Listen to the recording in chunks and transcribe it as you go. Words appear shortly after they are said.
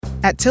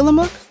At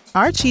Tillamook,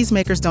 our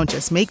cheesemakers don't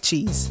just make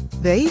cheese,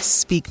 they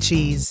speak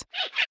cheese.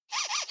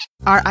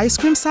 Our ice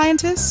cream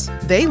scientists,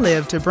 they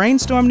live to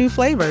brainstorm new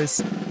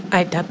flavors.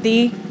 I dub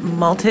thee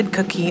malted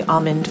cookie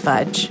almond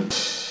fudge.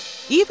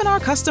 Even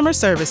our customer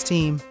service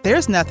team,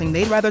 there's nothing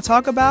they'd rather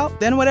talk about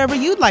than whatever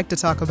you'd like to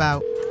talk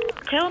about.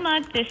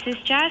 Tillamook, this is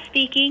Jazz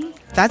speaking.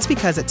 That's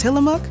because at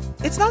Tillamook,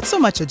 it's not so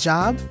much a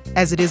job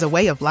as it is a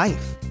way of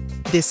life.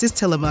 This is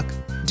Tillamook.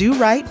 Do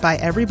right by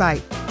every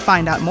bite.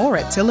 Find out more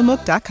at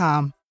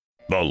tillamook.com.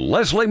 The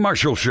Leslie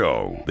Marshall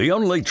Show, the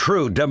only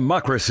true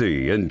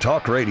democracy in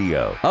talk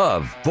radio,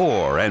 of,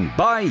 for, and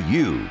by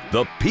you,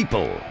 the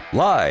people.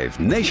 Live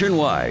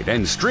nationwide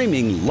and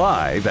streaming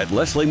live at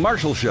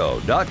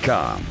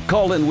lesliemarshallshow.com.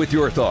 Call in with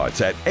your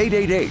thoughts at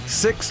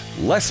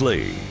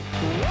 888-6-LESLIE.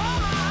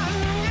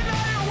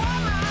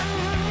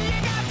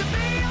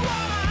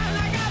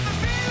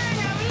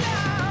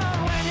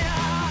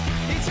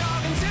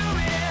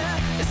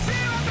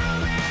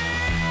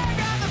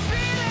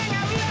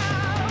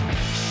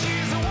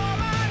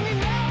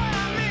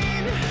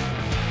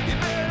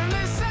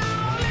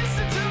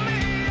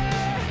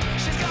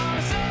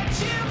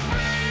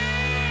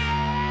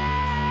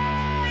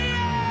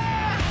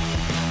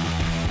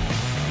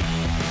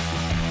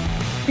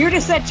 Here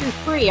to set you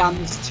free on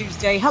this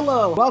Tuesday.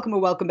 Hello, welcome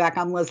and welcome back.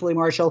 I'm Leslie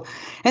Marshall.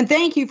 And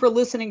thank you for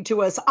listening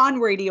to us on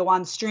radio,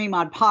 on stream,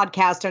 on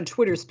podcast, on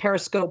Twitter's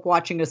Periscope,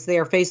 watching us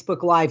there,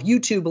 Facebook Live,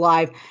 YouTube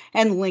Live,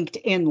 and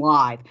LinkedIn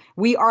Live.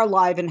 We are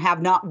live and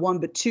have not one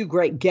but two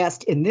great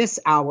guests in this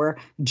hour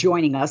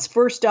joining us.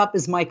 First up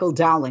is Michael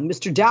Dowling.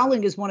 Mr.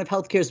 Dowling is one of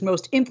healthcare's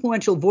most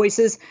influential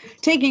voices,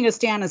 taking a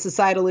stand on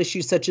societal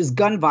issues such as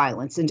gun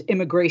violence and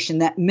immigration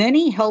that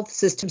many health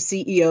system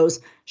CEOs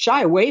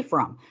shy away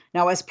from.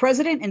 Now, as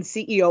president and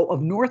CEO of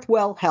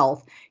Northwell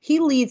Health,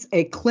 he leads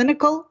a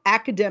clinical,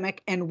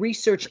 academic, and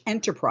research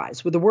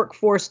enterprise with a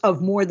workforce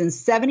of more than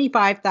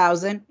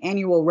 75,000,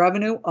 annual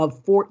revenue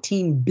of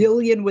 $14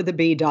 billion with a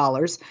B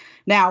dollars.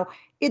 Now,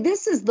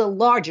 this is the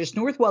largest,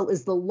 Northwell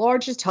is the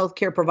largest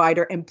healthcare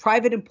provider and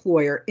private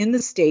employer in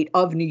the state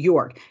of New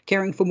York,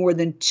 caring for more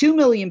than 2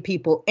 million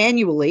people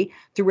annually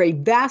through a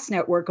vast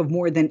network of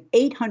more than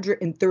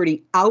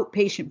 830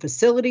 outpatient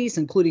facilities,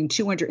 including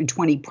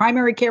 220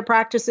 primary care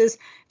practices,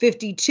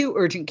 52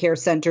 urgent care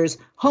centers,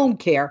 home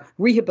care,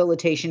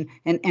 rehabilitation,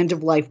 and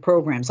end-of-life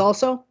programs.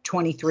 Also,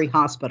 23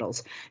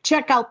 hospitals.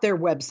 Check out their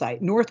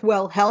website.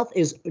 Northwell Health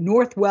is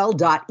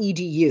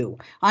northwell.edu.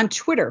 On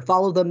Twitter,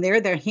 follow them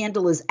there. Their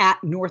handle is at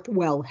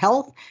Northwell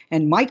Health.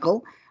 And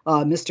Michael,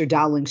 Mr.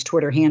 Dowling's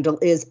Twitter handle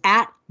is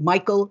at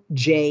Michael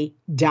J.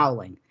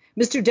 Dowling.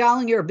 Mr.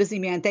 Dowling, you're a busy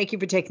man. Thank you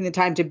for taking the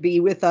time to be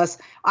with us.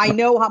 I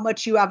know how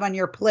much you have on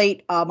your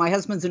plate. My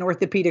husband's an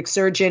orthopedic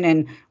surgeon,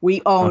 and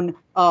we own,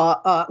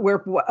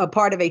 we're a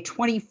part of a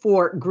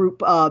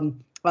 24-group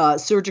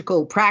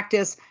surgical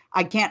practice.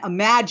 I can't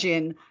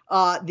imagine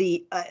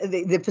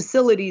the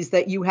facilities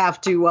that you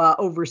have to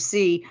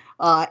oversee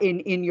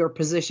in your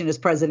position as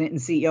president and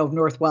CEO of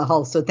Northwell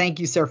Health. So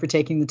thank you, sir, for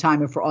taking the time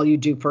and for all you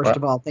do. First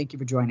of all, thank you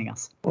for joining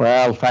us.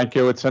 Well, thank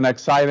you. It's an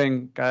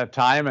exciting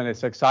time, and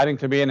it's exciting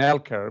to be in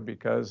healthcare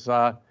because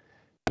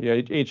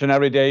each and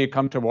every day you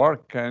come to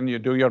work and you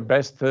do your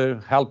best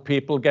to help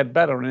people get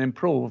better and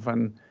improve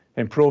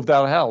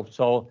their health.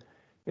 So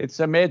it's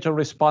a major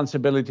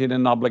responsibility and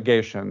an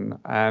obligation,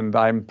 and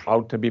I'm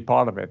proud to be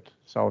part of it.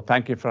 So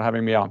thank you for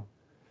having me on.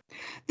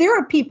 There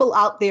are people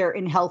out there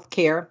in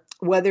healthcare,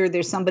 whether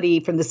there's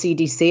somebody from the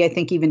CDC, I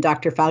think even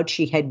Dr.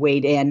 Fauci had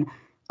weighed in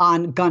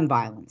on gun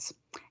violence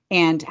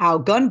and how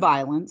gun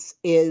violence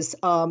is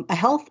a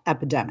health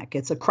epidemic.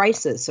 It's a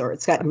crisis, or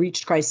it's got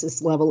reached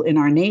crisis level in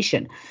our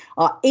nation.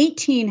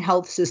 18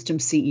 health system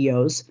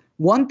CEOs,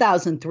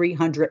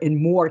 1,300 and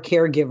more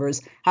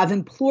caregivers have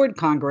implored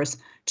Congress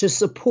to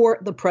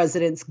support the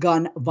president's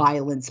gun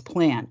violence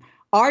plan.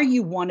 Are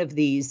you one of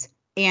these,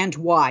 and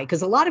why?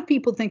 Because a lot of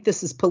people think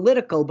this is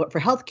political, but for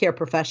healthcare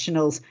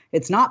professionals,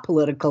 it's not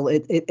political.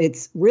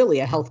 It's really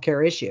a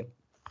healthcare issue.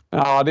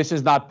 No, this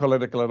is not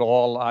political at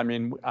all. I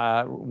mean,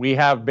 we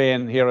have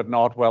been here at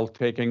Northwell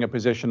taking a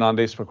position on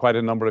this for quite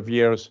a number of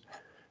years.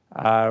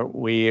 I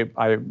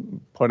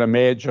put a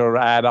major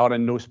ad out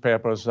in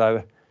newspapers,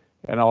 a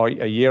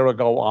year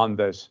ago on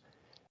this.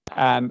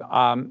 And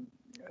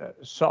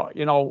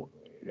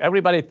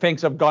everybody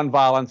thinks of gun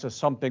violence as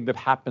something that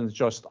happens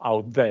just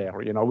out there.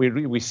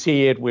 We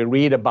see it, we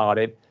read about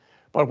it.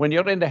 But when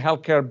you're in the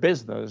healthcare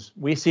business,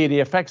 we see the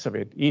effects of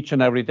it each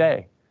and every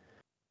day.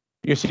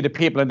 You see the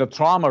people in the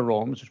trauma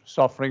rooms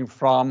suffering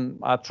from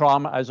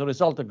trauma as a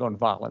result of gun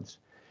violence.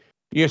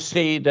 You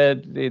see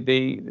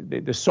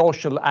the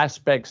social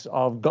aspects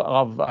of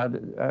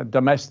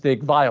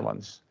domestic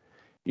violence.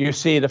 You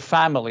see the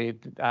family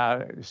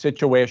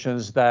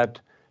situations that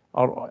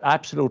are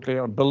absolutely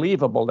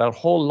unbelievable, their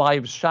whole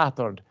lives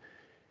shattered.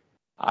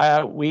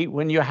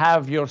 When you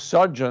have your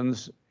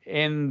surgeons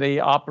in the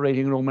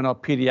operating room in our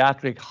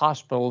pediatric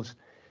hospitals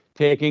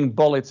taking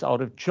bullets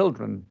out of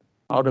children,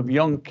 out of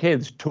young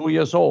kids, 2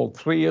 years old,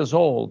 3 years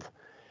old.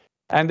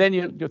 And then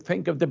you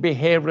think of the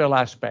behavioral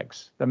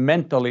aspects, the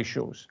mental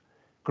issues,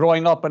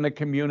 growing up in a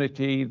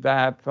community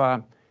that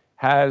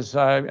has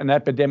an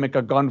epidemic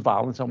of gun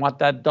violence and what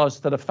that does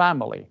to the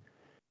family.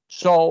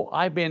 So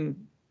I've been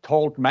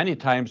told many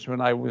times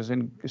when I was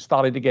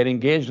started to get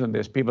engaged in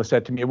this, people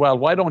said to me, well,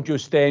 why don't you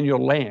stay in your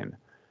lane?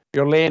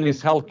 Your lane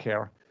is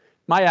healthcare.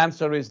 My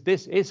answer is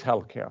this is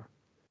healthcare.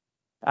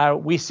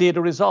 We see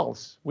the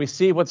results. We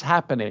see what's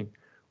happening.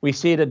 We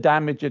see the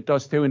damage it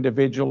does to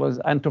individuals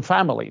and to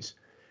families.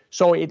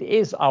 So it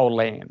is our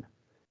lane.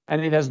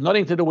 And it has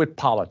nothing to do with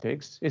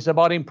politics. It's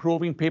about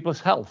improving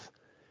people's health.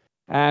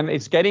 And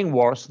it's getting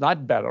worse,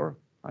 not better.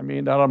 I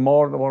mean, there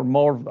were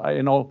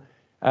more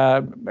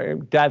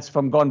deaths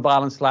from gun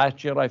violence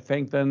last year, I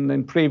think, than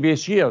in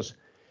previous years.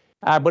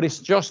 But it's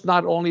just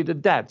not only the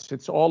deaths,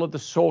 it's all of the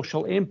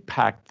social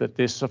impact that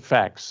this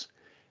affects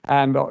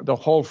and the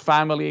whole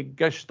family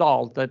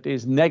gestalt that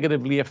is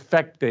negatively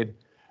affected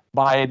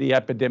by the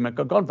epidemic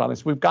of gun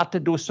violence. We've got to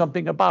do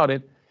something about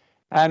it.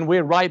 And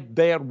we're right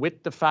there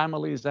with the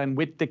families and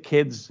with the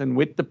kids and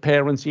with the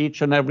parents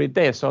each and every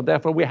day. So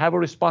therefore, we have a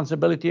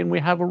responsibility and we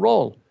have a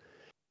role.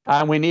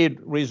 And we need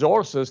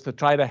resources to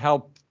try to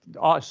help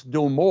us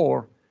do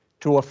more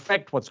to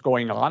affect what's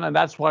going on. And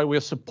that's why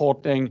we're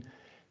supporting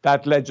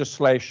that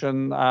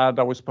legislation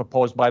that was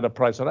proposed by the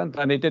president.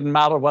 And it didn't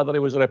matter whether it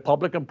was a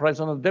Republican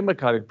president or a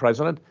Democratic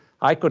president.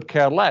 I could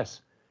care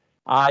less.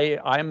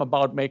 I'm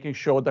about making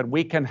sure that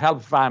we can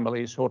help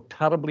families who are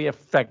terribly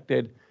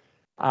affected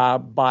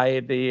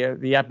by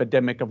the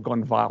epidemic of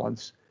gun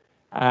violence.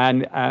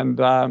 And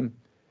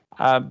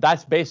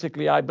that's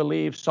basically, I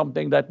believe,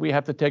 something that we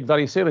have to take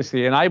very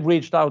seriously. And I've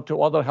reached out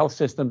to other health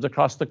systems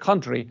across the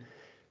country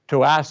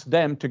to ask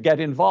them to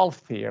get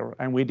involved here.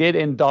 And we did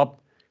end up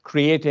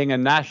creating a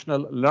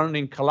national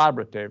learning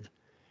collaborative.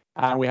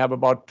 And we have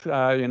about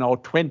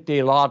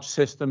 20 large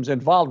systems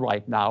involved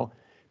right now,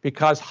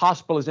 because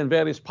hospitals in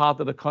various parts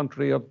of the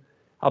country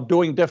are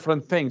doing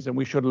different things, and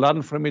we should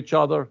learn from each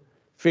other,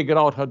 figure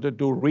out how to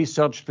do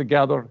research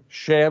together,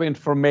 share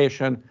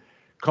information,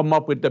 come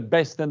up with the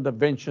best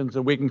interventions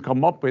that we can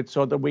come up with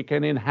so that we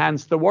can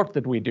enhance the work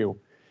that we do.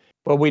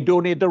 But we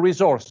do need the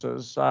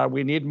resources.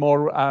 We need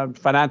more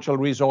financial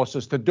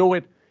resources to do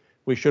it.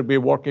 We should be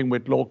working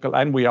with local,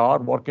 and we are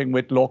working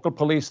with local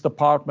police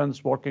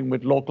departments, working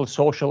with local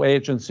social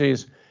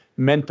agencies,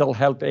 mental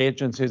health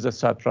agencies,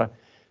 etc.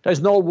 There's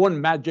no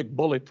one magic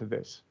bullet to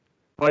this,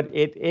 but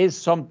it is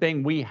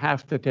something we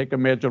have to take a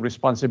major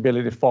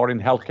responsibility for in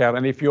healthcare.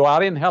 And if you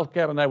are in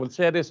healthcare, and I will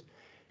say this,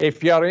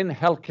 if you're in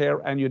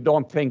healthcare and you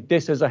don't think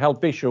this is a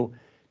health issue,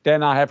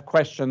 then I have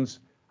questions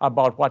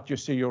about what you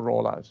see your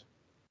role as.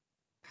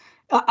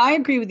 I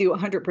agree with you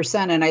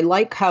 100%. And I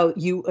like how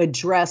you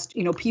addressed,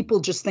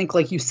 people just think,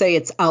 like you say,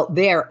 it's out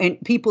there, and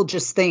people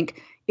just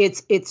think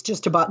it's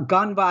just about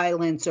gun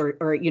violence or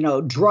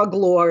drug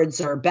lords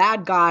or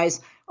bad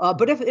guys.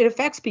 But if it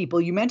affects people,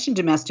 you mentioned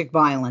domestic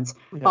violence,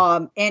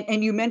 yeah.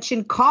 And you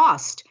mentioned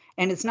cost.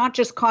 And it's not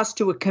just cost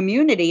to a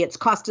community, it's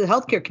cost to the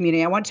healthcare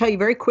community. I want to tell you a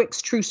very quick,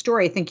 true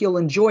story. I think you'll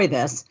enjoy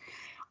this.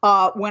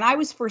 When I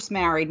was first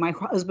married, my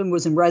husband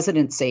was in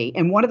residency,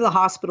 and one of the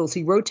hospitals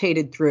he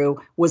rotated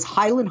through was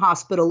Highland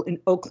Hospital in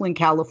Oakland,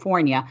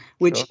 California,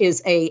 which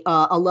is a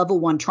level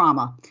 1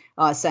 trauma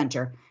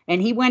center.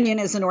 And he went in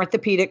as an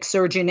orthopedic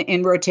surgeon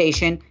in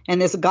rotation,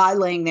 and there's a guy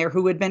laying there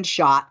who had been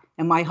shot.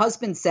 And my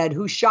husband said,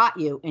 "Who shot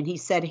you?" And he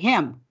said,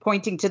 "Him,"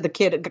 pointing to the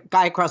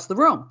guy across the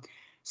room.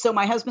 So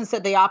my husband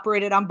said they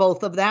operated on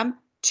both of them.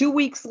 2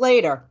 weeks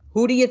later,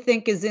 who do you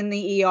think is in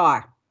the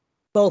ER?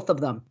 Both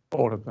of them.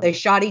 They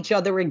shot each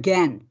other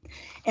again.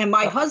 And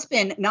my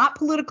husband, not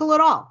political at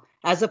all,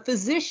 as a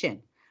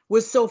physician,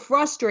 was so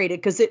frustrated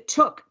because it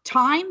took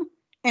time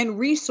and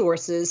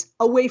resources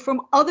away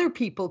from other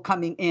people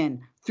coming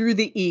in through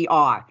the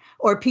ER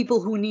or people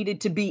who needed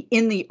to be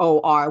in the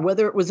OR,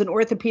 whether it was an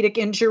orthopedic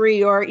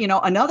injury or,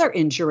 another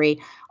injury.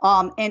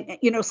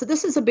 So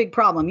this is a big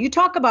problem. You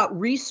talk about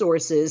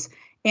resources,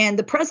 and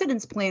the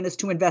president's plan is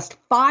to invest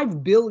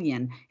 $5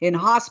 billion in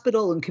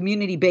hospital and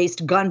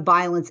community-based gun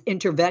violence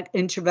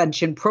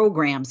intervention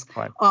programs,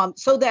 right.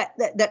 So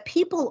that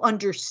people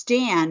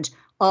understand.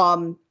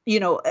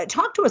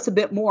 Talk to us a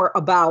bit more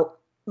about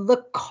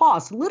the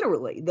cost,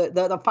 literally,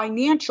 the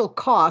financial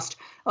cost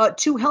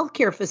to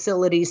healthcare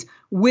facilities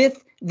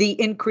with the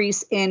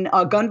increase in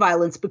gun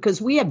violence,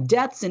 because we have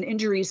deaths and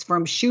injuries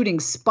from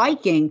shootings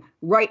spiking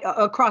right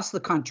across the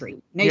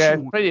country,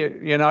 nationwide.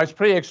 Yeah, it's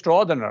pretty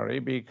extraordinary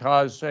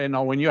because,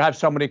 when you have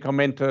somebody come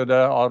into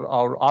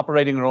our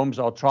operating rooms,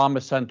 our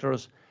trauma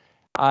centers,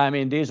 I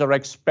mean, these are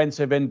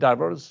expensive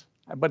endeavors.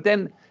 But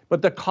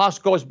the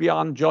cost goes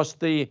beyond just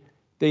the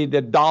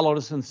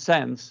dollars and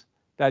cents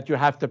that you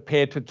have to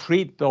pay to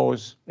treat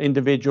those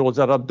individuals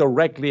that are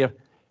directly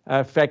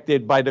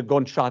affected by the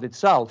gunshot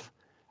itself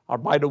or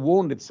by the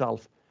wound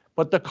itself.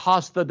 But the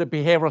cost of the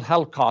behavioral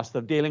health cost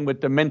of dealing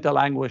with the mental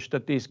anguish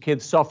that these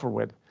kids suffer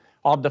with,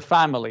 of the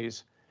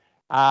families,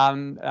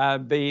 and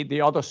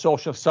the other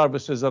social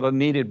services that are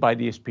needed by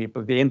these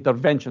people, the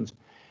interventions.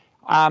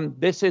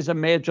 This is a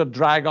major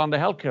drag on the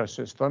healthcare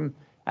system,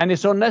 and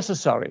it's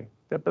unnecessary.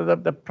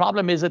 The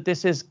problem is that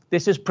this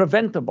is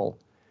preventable.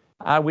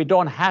 We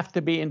don't have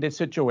to be in this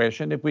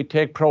situation if we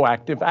take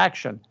proactive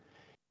action.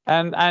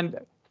 And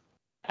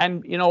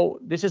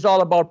this is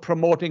all about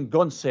promoting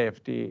gun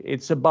safety.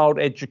 It's about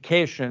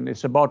education.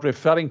 It's about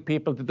referring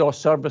people to those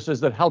services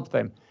that help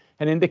them.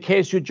 And in the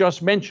case you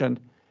just mentioned,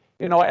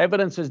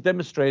 evidence has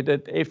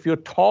demonstrated if you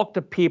talk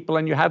to people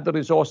and you have the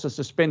resources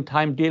to spend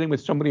time dealing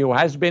with somebody who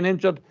has been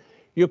injured,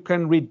 you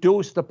can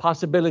reduce the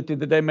possibility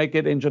that they may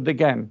get injured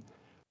again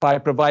by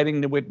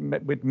providing them with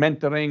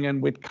mentoring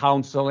and with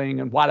counseling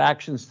and what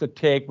actions to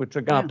take with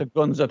regard to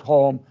guns at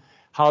home.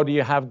 How do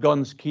you have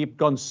guns, keep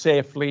guns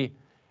safely,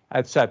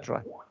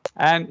 etc.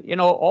 And,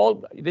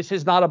 all this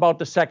is not about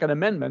the Second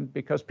Amendment,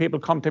 because people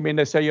come to me and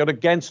they say, you're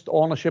against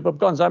ownership of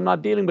guns. I'm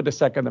not dealing with the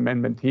Second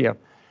Amendment here.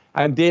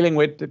 I'm dealing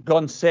with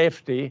gun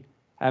safety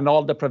and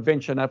all the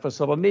prevention efforts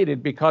that are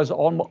needed, because,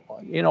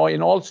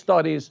 in all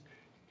studies,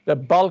 the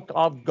bulk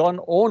of gun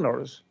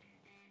owners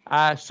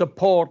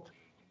support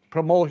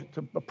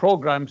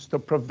programs to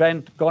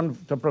prevent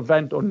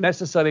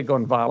unnecessary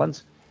gun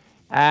violence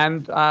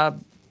and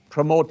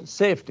promote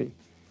safety.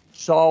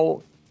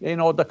 So,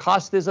 the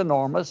cost is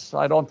enormous.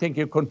 I don't think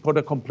you can put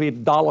a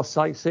complete dollar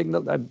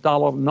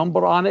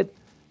number on it,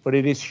 but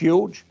it is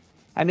huge.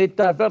 And it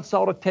diverts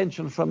our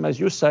attention from, as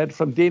you said,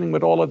 from dealing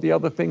with all of the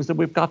other things that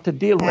we've got to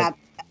deal with.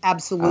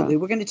 Absolutely.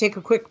 We're going to take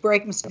a quick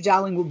break. Mr.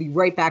 Dowling, we'll be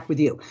right back with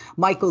you.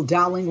 Michael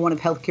Dowling, one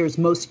of healthcare's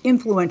most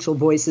influential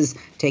voices,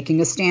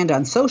 taking a stand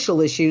on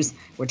social issues.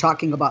 We're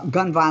talking about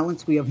gun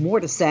violence. We have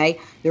more to say.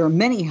 There are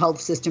many health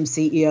system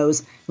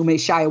CEOs who may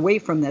shy away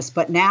from this,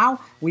 but now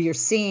we are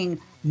seeing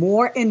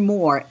more and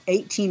more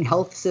 18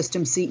 health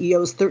system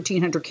CEOs,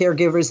 1,300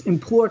 caregivers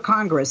implore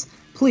Congress,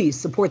 please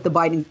support the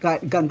Biden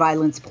gun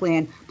violence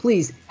plan.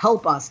 Please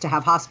help us to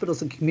have hospitals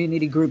and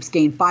community groups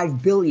gain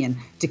 $5 billion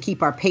to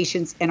keep our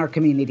patients and our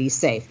communities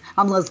safe.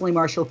 I'm Leslie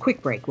Marshall.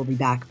 Quick break. We'll be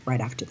back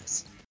right after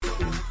this.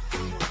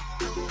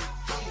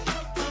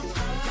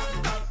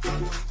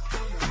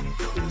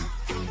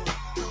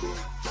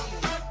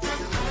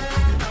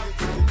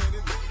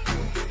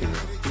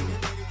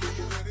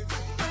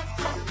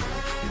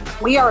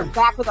 We are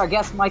back with our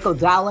guest, Michael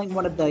Dowling,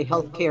 one of the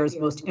healthcare's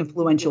most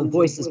influential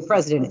voices,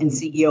 president and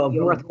CEO of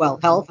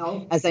Northwell Health.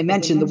 As I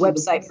mentioned, the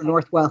website for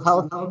Northwell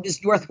Health is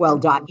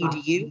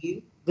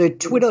northwell.edu. The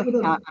Twitter,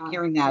 I'm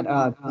hearing that.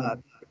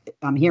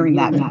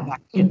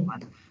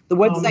 The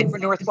website for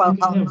Northwell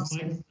Health.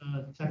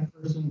 Tech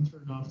person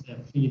turn off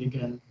that feed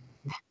again.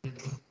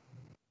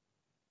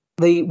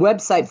 The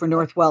website for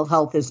Northwell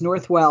Health is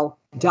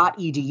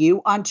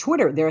northwell.edu. On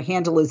Twitter, their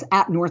handle is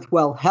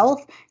 @Northwell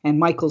Health, and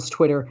Michael's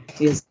Twitter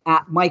is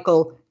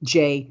 @Michael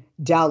J.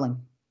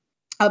 Dowling.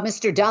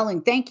 Mr.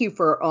 Dowling, thank you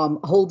for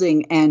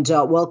holding and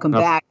welcome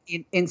back.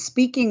 In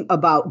speaking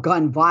about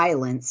gun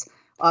violence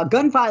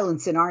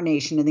in our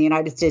nation, in the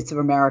United States of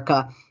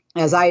America,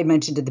 as I had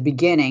mentioned at the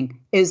beginning,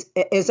 is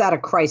at a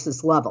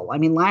crisis level. I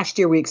mean, last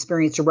year we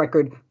experienced a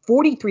record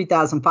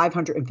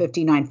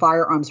 43,559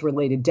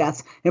 firearms-related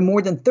deaths and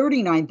more than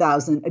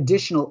 39,000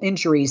 additional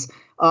injuries.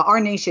 Our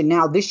nation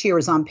now this year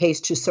is on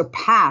pace to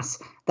surpass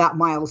that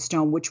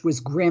milestone, which was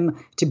grim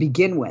to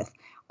begin with.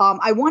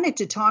 I wanted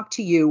to talk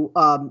to you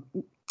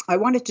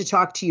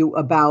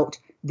about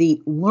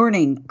the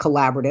Learning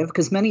Collaborative,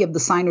 because many of the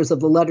signers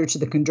of the letter to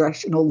the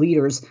congressional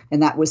leaders,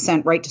 and that was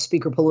sent right to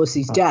Speaker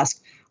Pelosi's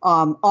desk,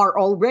 are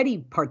already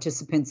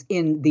participants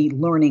in the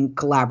Learning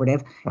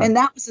Collaborative. Right. And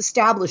that was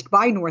established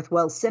by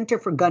Northwell's Center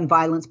for Gun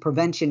Violence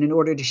Prevention in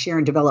order to share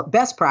and develop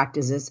best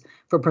practices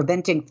for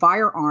preventing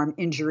firearm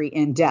injury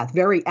and death.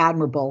 Very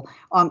admirable.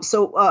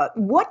 So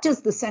what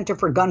does the Center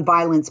for Gun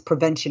Violence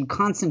Prevention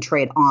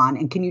concentrate on?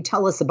 And can you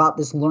tell us about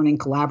this Learning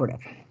Collaborative?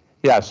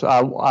 Yes.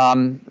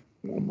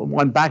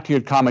 Went back to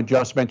your comment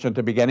just mentioned at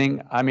the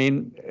beginning. I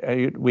mean,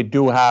 we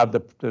do have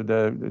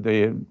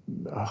the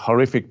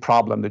horrific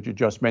problem that you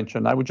just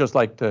mentioned. I would just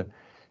like to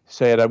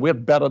say that we're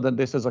better than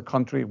this as a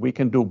country. We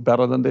can do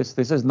better than this.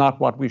 This is not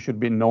what we should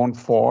be known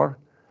for,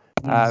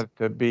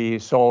 to be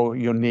so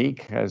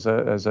unique as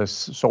a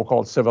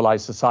so-called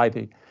civilized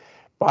society.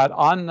 But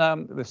on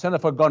the Center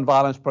for Gun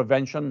Violence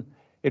Prevention,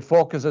 it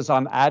focuses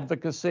on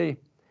advocacy.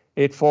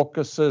 It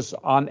focuses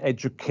on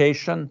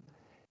education.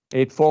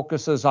 It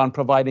focuses on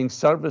providing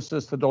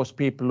services to those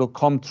people who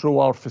come through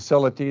our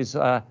facilities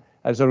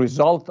as a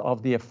result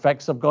of the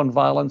effects of gun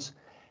violence.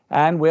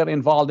 And we're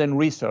involved in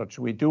research.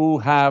 We do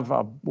have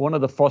one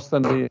of the first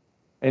in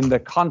the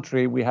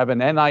country. We have an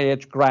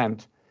NIH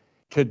grant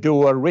to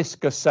do a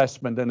risk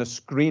assessment and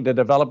to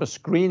develop a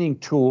screening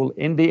tool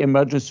in the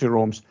emergency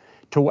rooms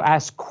to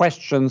ask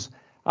questions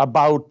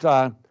about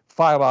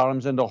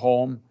firearms in the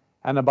home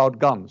and about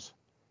guns.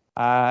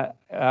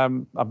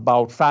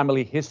 About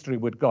family history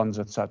with guns,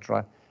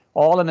 etc.,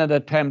 all in an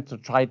attempt to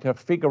try to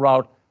figure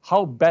out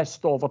how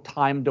best over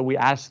time do we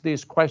ask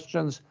these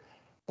questions,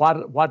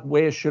 what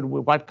ways should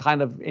we, what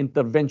kind of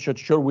intervention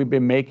should we be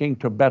making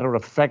to better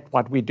affect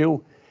what we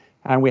do,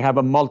 and we have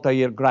a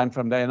multi-year grant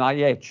from the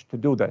NIH to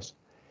do this.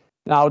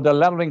 Now, the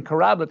Learning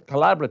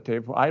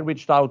Collaborative, I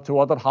reached out to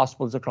other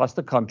hospitals across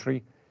the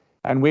country,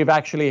 and we've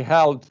actually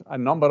held a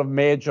number of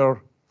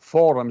major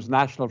forums,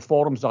 national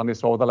forums on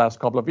this over the last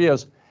couple of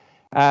years.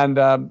 And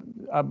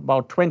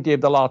about 20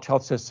 of the large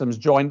health systems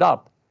joined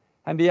up.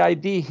 And the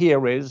idea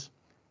here is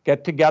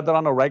get together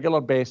on a regular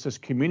basis,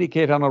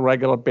 communicate on a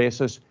regular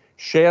basis,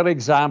 share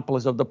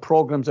examples of the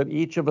programs that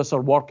each of us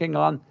are working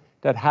on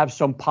that have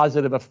some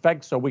positive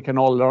effects so we can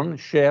all learn,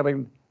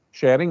 sharing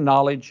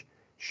knowledge,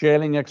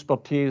 sharing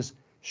expertise,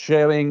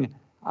 sharing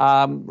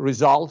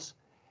results,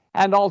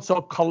 and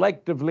also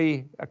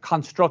collectively,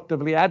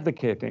 constructively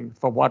advocating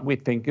for what we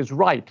think is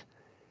right.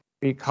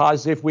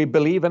 Because if we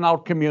believe in our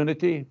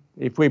community,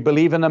 if we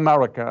believe in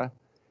America,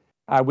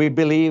 we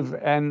believe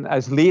in,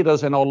 as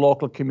leaders in our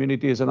local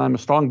communities, and I'm a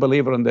strong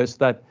believer in this,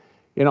 that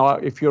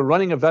if you're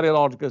running a very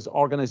large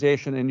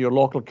organization in your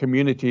local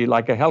community,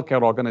 like a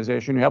healthcare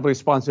organization, you have a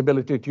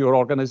responsibility to your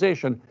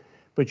organization,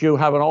 but you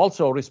have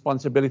also a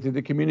responsibility to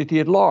the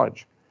community at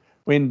large.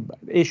 When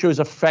issues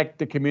affect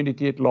the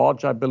community at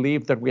large, I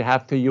believe that we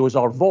have to use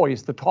our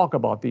voice to talk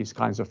about these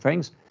kinds of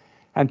things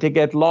and to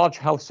get large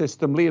health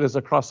system leaders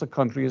across the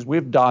country, as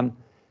we've done,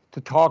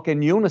 to talk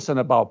in unison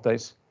about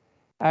this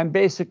and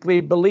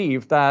basically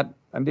believe that,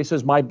 and this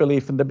is my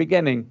belief in the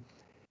beginning,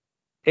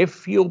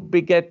 if you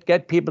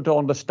get people to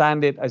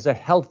understand it as a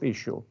health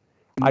issue,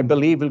 I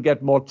believe we'll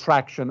get more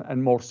traction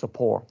and more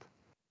support.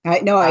 I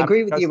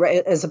agree with you,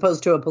 as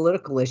opposed to a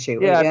political issue.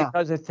 Yeah.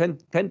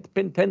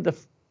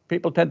 Because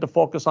people tend to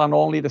focus on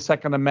only the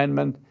Second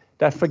Amendment.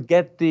 They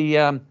forget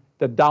the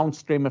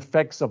downstream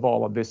effects of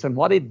all of this and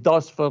what it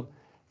does for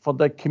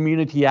the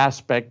community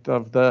aspect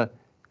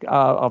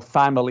of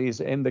families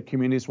in the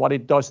communities, what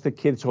it does to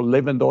kids who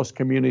live in those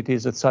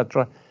communities,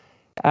 etc.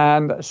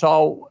 And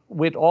so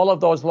with all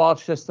of those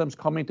large systems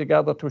coming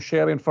together to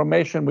share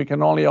information, we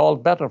can only all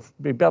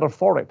be better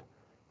for it.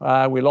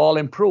 We'll all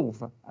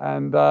improve.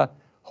 And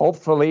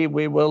hopefully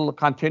we will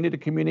continue to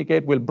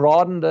communicate. We'll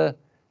broaden the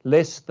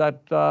list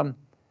that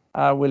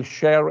will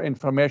share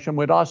information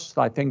with us.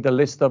 I think the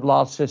list of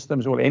large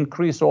systems will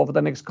increase over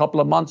the next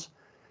couple of months.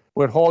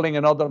 We're holding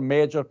another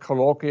major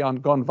colloquy on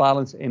gun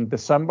violence in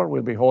December.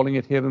 We'll be holding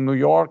it here in New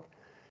York.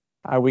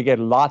 We get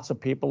lots of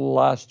people.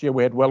 Last year,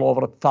 we had well over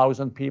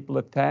 1,000 people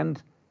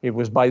attend. It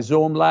was by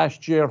Zoom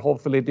last year.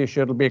 Hopefully this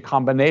year it'll be a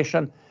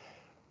combination.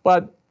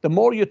 But the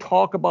more you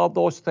talk about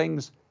those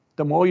things,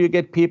 the more you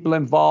get people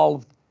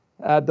involved,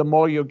 the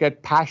more you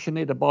get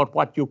passionate about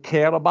what you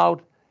care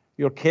about.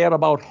 You care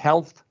about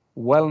health,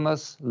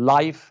 wellness,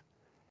 life.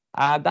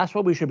 That's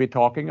what we should be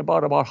talking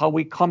about how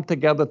we come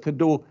together to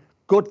do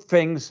good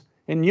things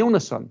in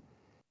unison.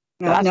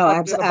 That's what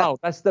it's about.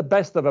 That's the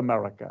best of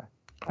America.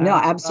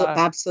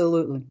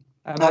 Absolutely.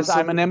 And as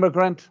I'm an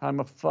immigrant,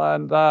 I'm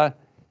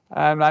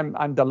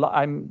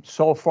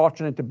so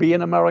fortunate to be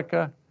in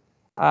America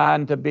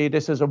and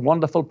this is a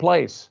wonderful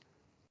place.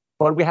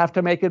 But we have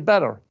to make it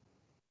better.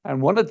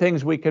 And one of the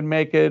things we can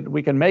make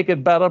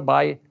it better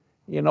by,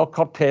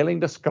 curtailing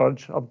the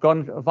scourge of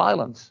gun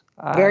violence.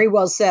 Very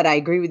well said. I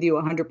agree with you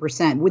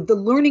 100%. With the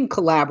Learning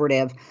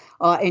Collaborative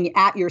and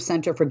at your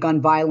Center for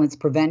Gun Violence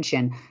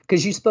Prevention,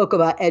 because you spoke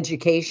about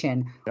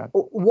education,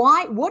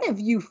 what have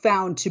you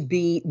found to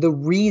be the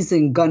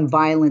reason gun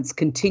violence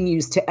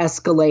continues to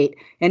escalate?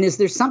 And is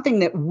there something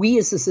that we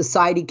as a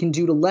society can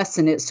do to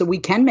lessen it so we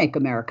can make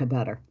America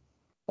better?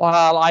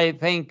 Well, I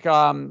think,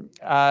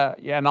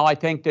 I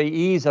think the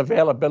ease,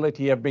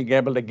 availability of being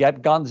able to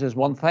get guns is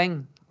one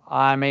thing.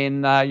 I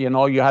mean,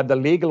 you have the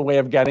legal way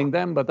of getting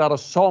them, but there are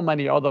so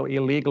many other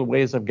illegal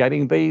ways of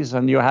getting these.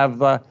 And you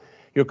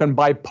can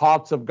buy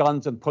parts of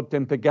guns and put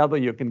them together.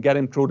 You can get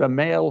them through the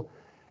mail.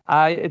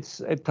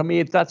 To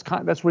me,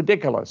 that's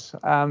ridiculous.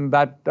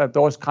 That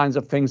those kinds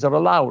of things are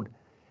allowed.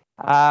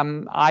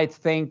 I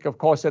think, of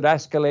course, it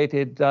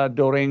escalated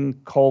during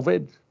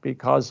COVID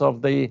because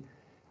of the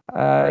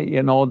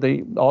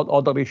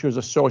other issues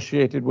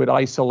associated with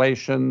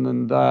isolation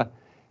and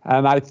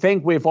I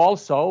think we've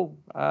also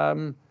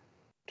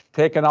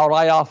taken our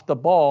eye off the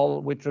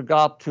ball with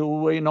regard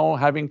to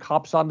having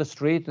cops on the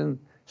street and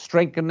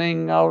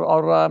strengthening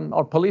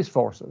our police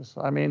forces.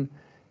 I mean,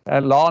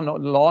 law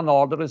and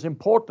order is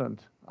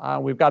important.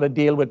 We've got to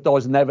deal with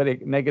those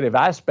negative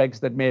aspects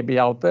that may be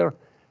out there,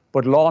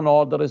 but law and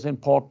order is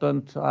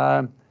important.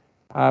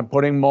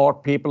 Putting more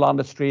people on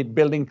the street,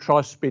 building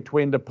trust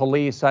between the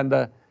police and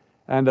the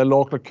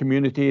local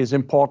community is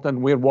important.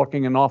 We're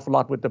working an awful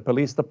lot with the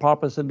police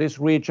departments in this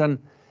region,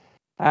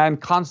 and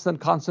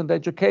constant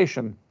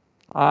education.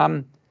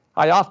 I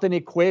often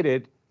equate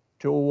it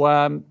to,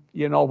 when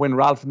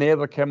Ralph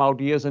Nader came out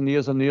years and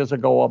years and years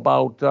ago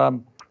about,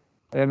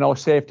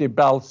 safety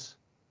belts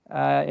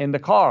in the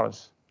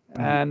cars.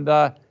 And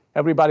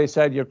everybody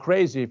said, you're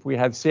crazy. If we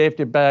had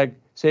safety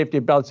belts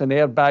and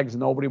airbags,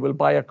 nobody will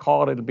buy a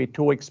car. It'll be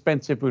too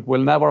expensive. It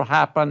will never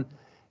happen,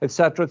 et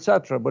cetera, et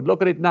cetera. But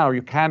look at it now.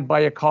 You can't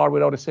buy a car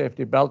without a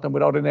safety belt and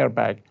without an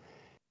airbag.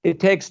 It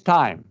takes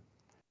time.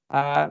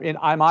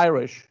 I'm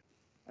Irish,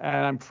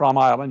 and I'm from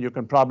Ireland. You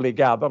can probably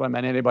gather. I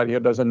mean, anybody here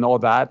doesn't know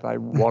that, I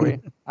worry,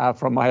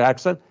 from my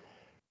accent.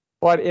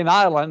 But in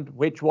Ireland,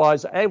 which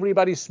was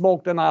everybody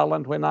smoked in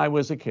Ireland when I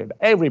was a kid.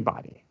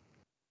 Everybody.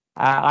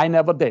 I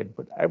never did,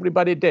 but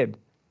everybody did.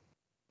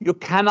 You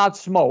cannot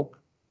smoke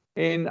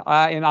in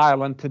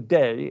Ireland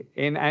today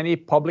in any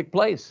public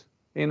place,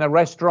 in the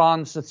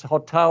restaurants, it's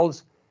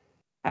hotels.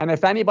 And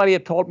if anybody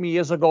had told me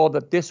years ago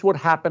that this would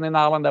happen in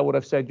Ireland, I would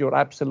have said, you're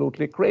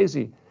absolutely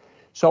crazy.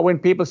 So when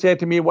people say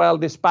to me, well,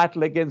 this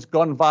battle against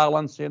gun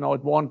violence, it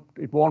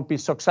won't be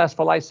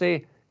successful, I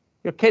say,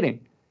 you're kidding.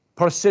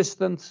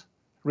 Persistence,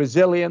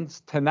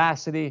 resilience,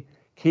 tenacity,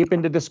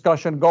 keeping the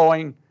discussion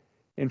going,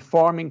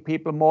 informing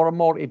people more and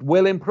more, it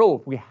will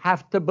improve. We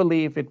have to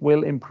believe it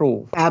will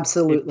improve.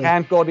 Absolutely. It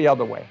can't go the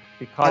other way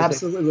because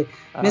absolutely.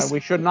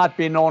 We should not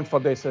be known for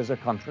this as a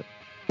country.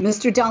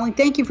 Mr. Dowling,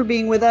 thank you for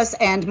being with us.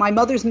 And my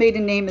mother's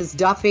maiden name is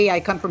Duffy. I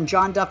come from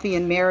John Duffy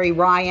and Mary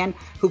Ryan,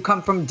 who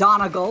come from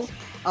Donegal,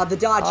 the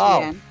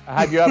Dodgian.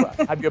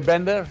 Have you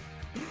been there?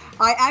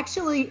 I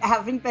actually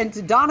haven't been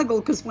to Donegal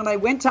because when I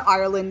went to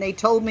Ireland, they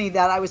told me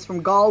that I was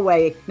from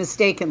Galway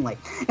mistakenly.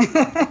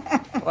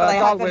 Well, I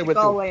have been to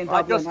Galway and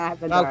Dublin.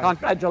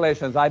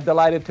 Congratulations. I'm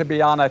delighted to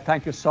be on. I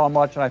thank you so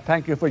much. And I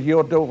thank you for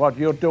what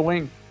you're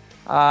doing.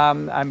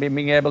 And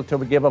being able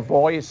to give a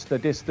voice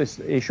that this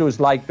issues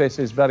like this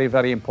is very,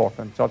 very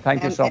important. So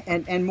thank you so much.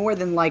 And more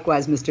than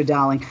likewise, Mr.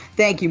 Dowling.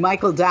 Thank you.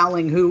 Michael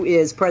Dowling, who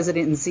is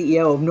president and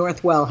CEO of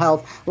Northwell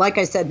Health. Like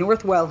I said,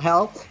 Northwell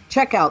Health,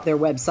 check out their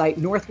website,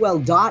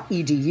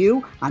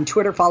 northwell.edu. On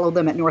Twitter, follow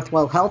them at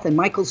Northwell Health. And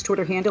Michael's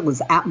Twitter handle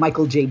is at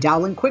Michael J.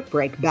 Dowling. Quick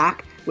break,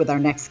 back with our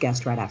next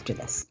guest right after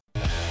this.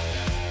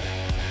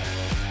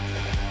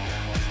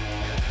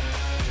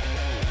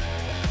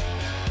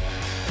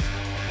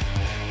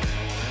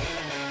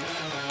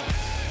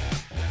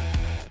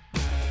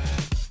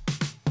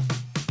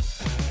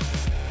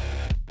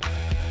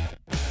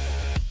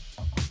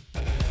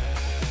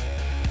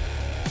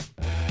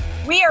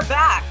 We are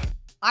back.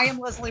 I am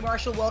Leslie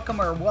Marshall. Welcome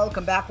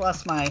back.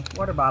 Lost my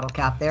water bottle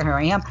cap there. Here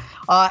I am.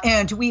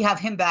 And we have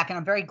him back, and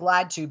I'm very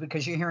glad to,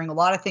 because you're hearing a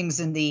lot of things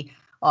in the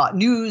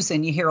news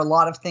and you hear a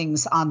lot of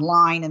things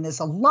online, and there's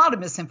a lot of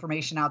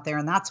misinformation out there.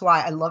 And that's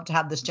why I love to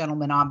have this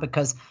gentleman on,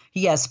 because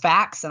he has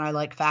facts, and I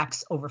like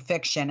facts over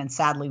fiction. And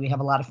sadly, we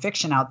have a lot of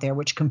fiction out there,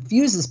 which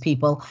confuses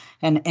people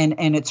and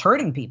it's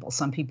hurting people.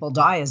 Some people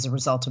die as a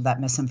result of that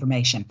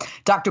misinformation.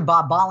 Dr.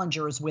 Bob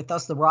Bollinger is with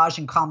us, the Raj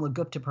and Kamala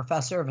Gupta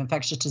Professor of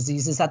Infectious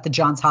Diseases at the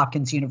Johns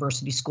Hopkins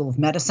University School of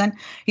Medicine.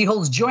 He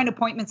holds joint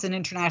appointments in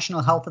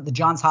international health at the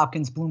Johns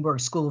Hopkins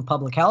Bloomberg School of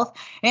Public Health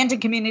and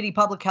in community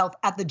public health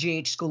at the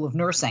GH School of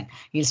Nursing.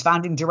 He is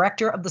founding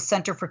director of the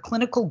Center for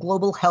Clinical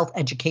Global Health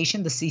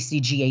Education, the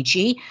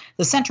CCGHE.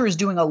 The center is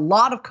doing a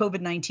lot of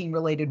COVID-19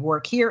 related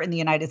work here in the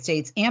United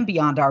States and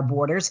beyond our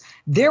borders.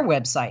 Their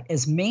website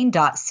is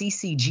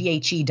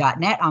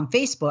main.ccghe.net. On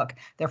Facebook,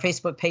 their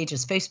Facebook page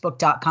is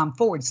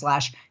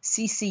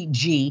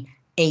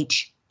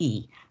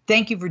facebook.com/CCGHE.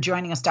 Thank you for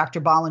joining us, Dr.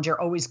 Bollinger.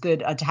 Always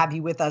good to have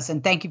you with us.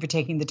 And thank you for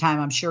taking the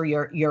time. I'm sure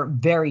you're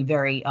very,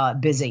 very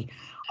busy.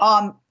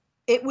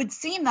 It would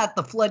seem that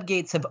the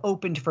floodgates have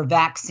opened for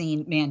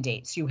vaccine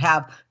mandates. You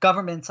have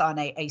governments on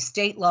a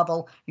state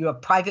level, you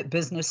have private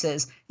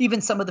businesses,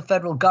 even some of the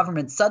federal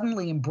government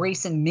suddenly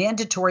embracing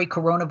mandatory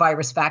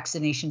coronavirus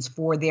vaccinations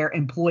for their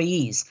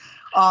employees.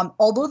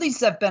 Although these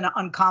have been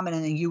uncommon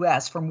in the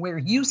U.S., from where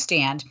you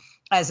stand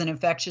as an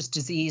infectious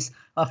disease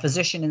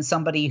physician and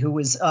somebody who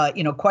is,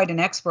 quite an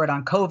expert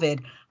on COVID,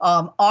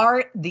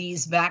 are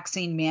these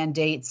vaccine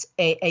mandates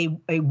a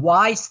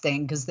wise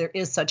thing? Because there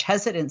is such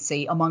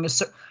hesitancy among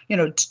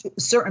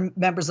certain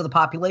members of the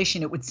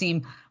population. It would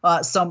seem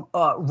some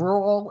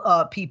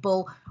rural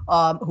people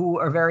who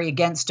are very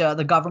against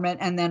the government,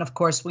 and then of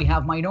course we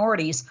have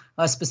minorities,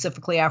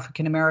 specifically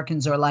African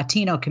Americans or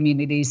Latino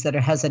communities, that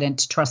are hesitant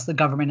to trust the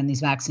government in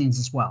these vaccines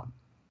as well.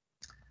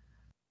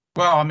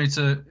 Well, I mean,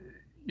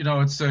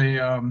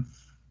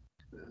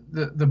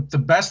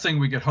 the best thing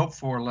we could hope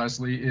for,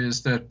 Leslie,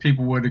 is that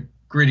people would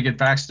agree to get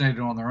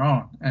vaccinated on their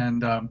own.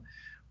 And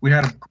we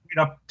had a great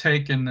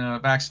uptake in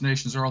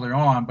vaccinations earlier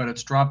on, but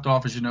it's dropped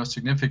off, as you know,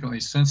 significantly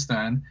since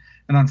then.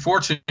 And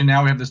unfortunately,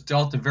 now we have this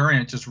Delta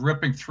variant just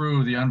ripping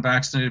through the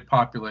unvaccinated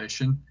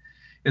population.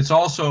 It's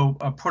also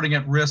putting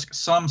at risk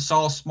some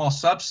small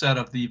subset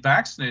of the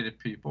vaccinated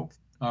people,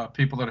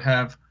 people that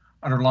have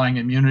underlying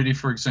immunity,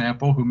 for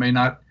example, who may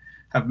not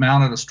have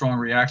mounted a strong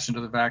reaction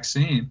to the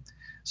vaccine.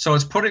 So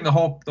it's putting the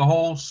whole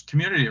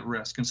community at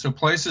risk. And so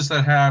places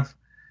that have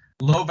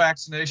low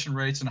vaccination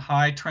rates and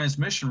high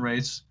transmission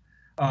rates,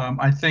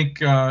 I think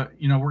we're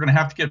going to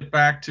have to get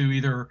back to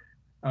either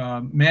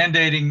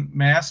mandating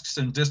masks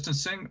and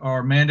distancing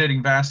or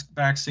mandating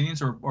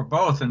vaccines or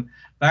both. And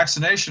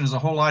vaccination is a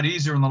whole lot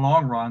easier in the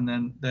long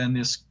run than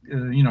this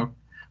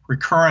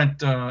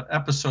recurrent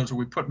episodes where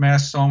we put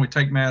masks on, we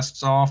take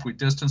masks off, we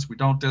distance, we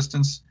don't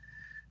distance.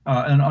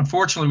 And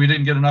unfortunately, we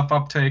didn't get enough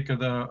uptake of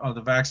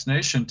the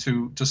vaccination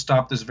to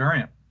stop this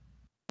variant.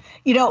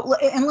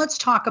 And let's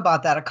talk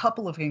about that. A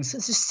couple of things.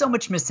 There's just so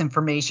much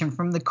misinformation,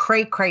 from the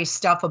cray-cray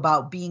stuff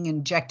about being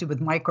injected with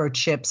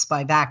microchips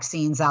by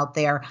vaccines out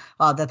there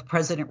that the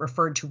president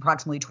referred to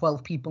approximately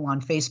 12 people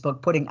on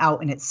Facebook putting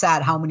out. And it's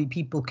sad how many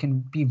people can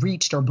be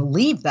reached or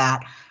believe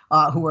that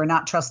who are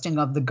not trusting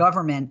of the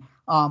government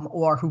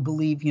or who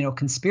believe,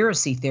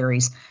 conspiracy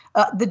theories.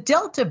 The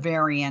Delta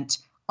variant,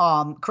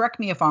 correct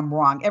me if I'm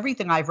wrong,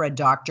 everything I've read,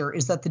 doctor,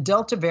 is that the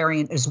Delta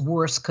variant is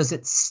worse because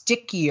it's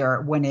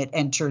stickier when it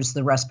enters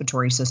the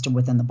respiratory system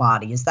within the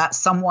body. Is that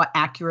somewhat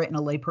accurate in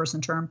a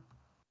layperson term?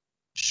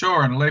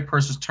 Sure, in a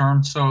layperson's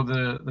term. So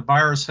the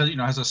virus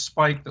has a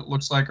spike that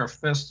looks like our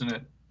fist,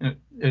 and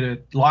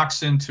it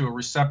locks into a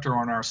receptor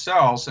on our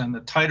cells, and the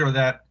tighter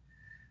that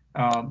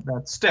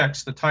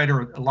sticks, the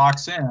tighter it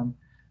locks in,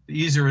 the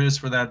easier it is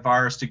for that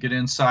virus to get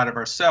inside of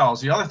our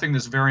cells. The other thing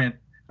this variant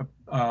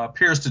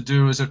appears to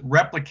do is it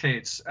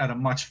replicates at a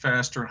much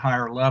faster and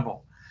higher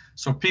level.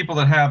 So people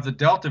that have the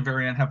Delta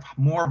variant have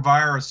more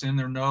virus in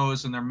their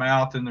nose and their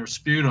mouth and their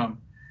sputum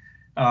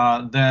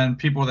than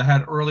people that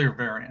had earlier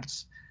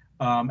variants.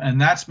 And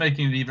that's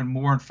making it even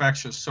more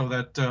infectious, so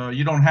that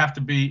you don't have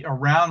to be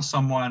around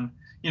someone.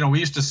 We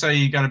used to say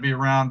you got to be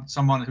around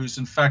someone who's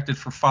infected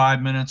for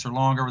 5 minutes or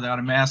longer without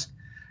a mask.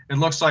 It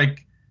looks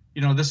like,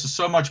 this is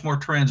so much more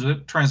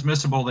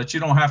transmissible that you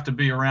don't have to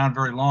be around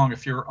very long.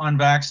 If you're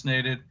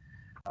unvaccinated,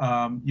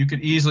 you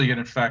could easily get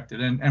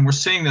infected. And we're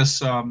seeing this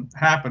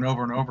happen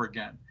over and over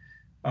again.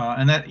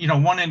 And that,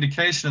 one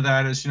indication of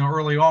that is,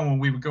 early on when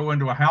we would go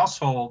into a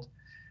household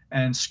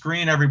and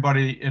screen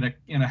everybody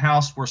in a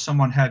house where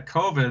someone had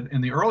COVID,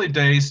 in the early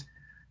days,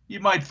 you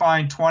might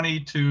find 20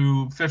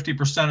 to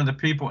 50% of the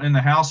people in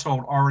the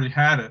household already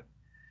had it.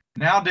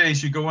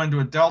 Nowadays, you go into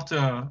a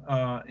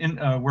Delta,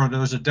 where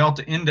there's a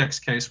Delta index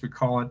case, we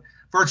call it,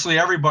 virtually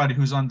everybody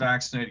who's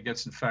unvaccinated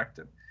gets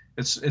infected.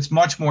 It's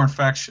much more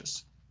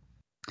infectious.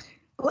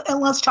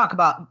 And let's talk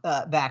about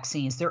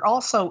vaccines. There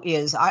also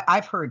is,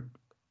 I've heard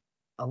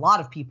a lot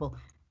of people,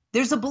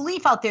 there's a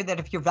belief out there that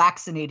if you're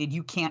vaccinated,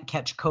 you can't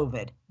catch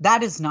COVID.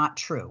 That is not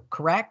true,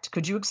 correct?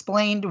 Could you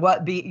explain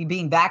what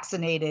being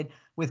vaccinated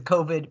with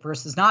COVID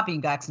versus not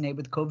being vaccinated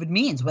with COVID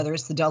means, whether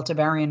it's the Delta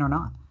variant or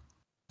not?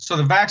 So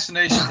the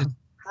vaccination is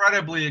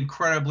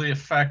incredibly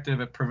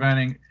effective at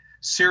preventing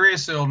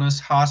serious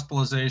illness,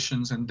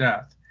 hospitalizations, and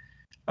death.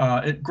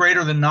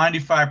 Greater than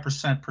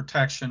 95%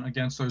 protection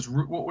against those.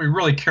 What we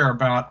really care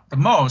about the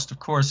most, of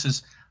course,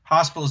 is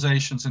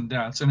hospitalizations and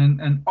deaths.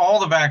 And all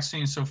the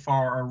vaccines so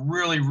far are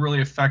really, really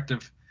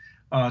effective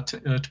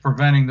to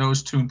preventing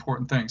those two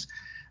important things.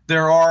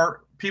 There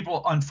are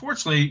people,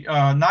 unfortunately,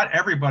 not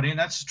everybody, and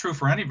that's true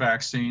for any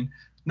vaccine.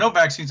 No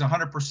vaccine is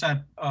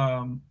 100%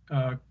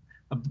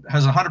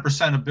 has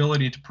 100%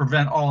 ability to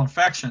prevent all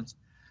infections.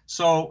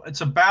 So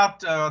it's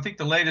about, I think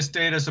the latest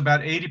data is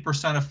about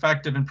 80%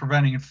 effective in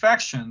preventing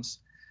infections,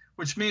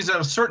 which means that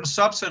a certain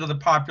subset of the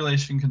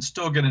population can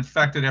still get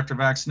infected after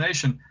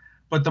vaccination.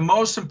 But the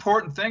most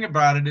important thing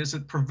about it is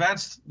it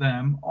prevents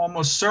them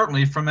almost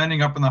certainly from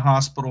ending up in the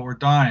hospital or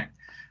dying.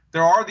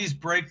 There are these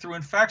breakthrough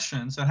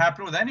infections that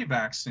happen with any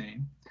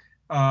vaccine,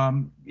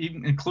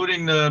 even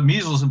including the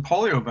measles and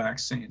polio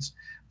vaccines.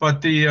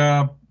 But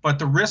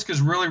the risk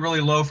is really,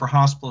 really low for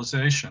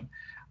hospitalization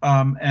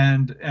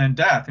and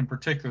death in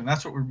particular. And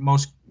that's what we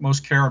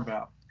most care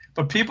about.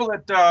 But people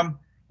that,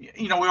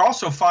 we're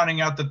also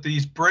finding out that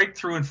these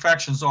breakthrough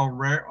infections,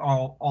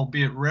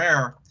 albeit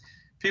rare,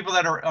 people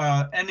that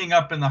are ending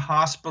up in the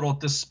hospital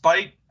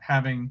despite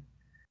having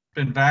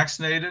been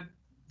vaccinated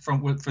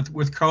with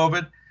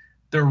COVID,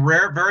 they're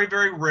rare, very,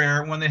 very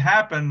rare. When they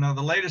happen, the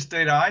latest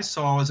data I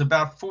saw is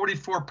about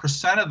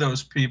 44% of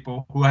those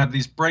people who have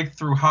these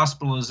breakthrough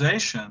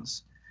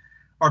hospitalizations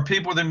are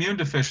people with immune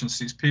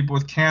deficiencies, people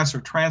with cancer,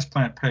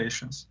 transplant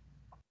patients.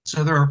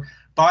 So their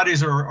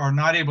bodies are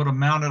not able to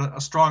mount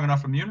a strong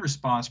enough immune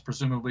response,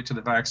 presumably, to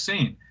the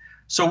vaccine.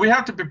 So we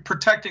have to be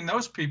protecting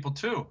those people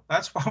too.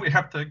 That's why we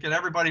have to get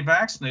everybody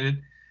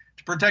vaccinated,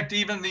 to protect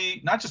even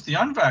not just the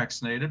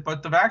unvaccinated,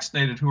 but the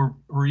vaccinated who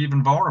are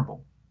even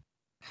vulnerable.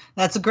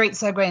 That's a great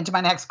segue into my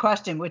next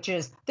question, which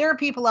is, there are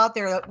people out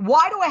there that,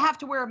 why do I have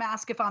to wear a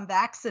mask if I'm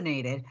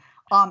vaccinated?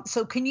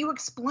 So can you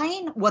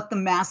explain what the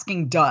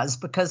masking does?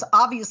 Because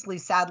obviously,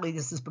 sadly,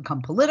 this has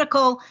become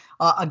political.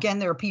 Again,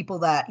 there are people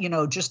that,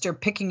 just are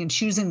picking and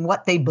choosing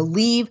what they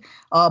believe,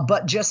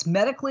 but just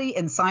medically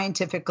and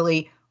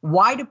scientifically,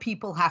 why do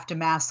people have to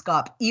mask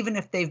up even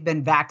if they've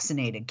been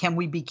vaccinated? Can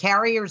we be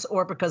carriers,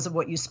 or because of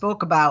what you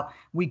spoke about,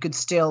 we could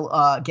still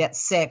get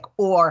sick,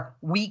 or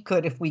we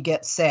could, if we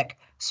get sick,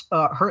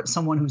 hurt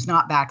someone who's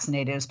not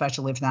vaccinated,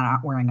 especially if they're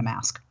not wearing a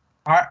mask?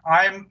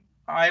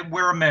 I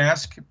wear a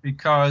mask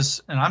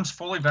and I'm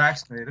fully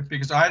vaccinated,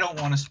 because I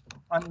don't want to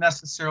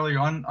unnecessarily,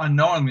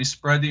 unknowingly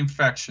spread the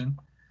infection,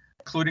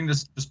 including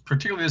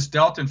particularly this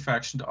Delta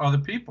infection, to other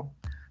people.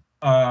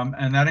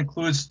 And that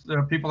includes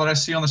the people that I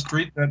see on the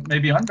street that may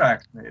be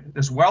unvaccinated,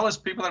 as well as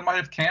people that might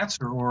have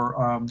cancer or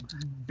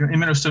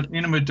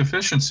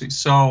immunodeficiency.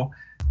 So,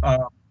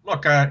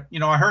 look, I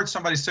heard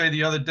somebody say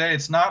the other day,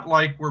 it's not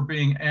like we're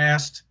being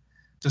asked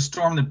to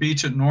storm the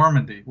beach at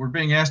Normandy. We're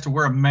being asked to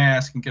wear a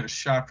mask and get a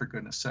shot, for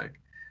goodness sake.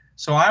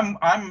 So I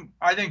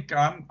think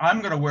I'm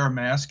going to wear a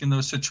mask in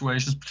those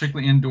situations,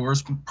 particularly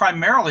indoors,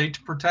 primarily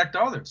to protect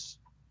others.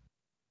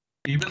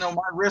 Even though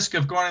my risk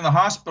of going to the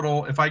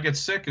hospital if I get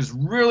sick is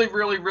really,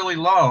 really, really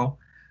low,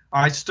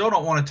 I still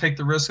don't want to take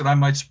the risk that I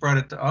might spread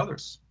it to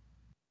others.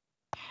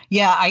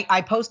 Yeah,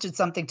 I posted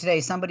something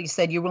today. Somebody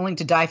said you're willing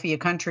to die for your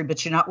country,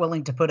 but you're not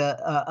willing to put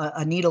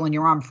a needle in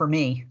your arm for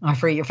me or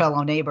for your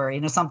fellow neighbor,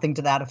 something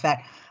to that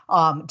effect,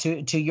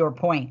 to your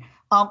point.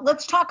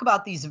 Let's talk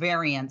about these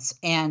variants.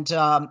 And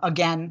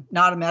again,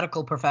 not a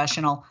medical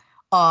professional.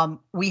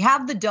 We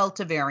have the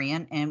Delta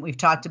variant, and we've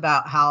talked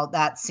about how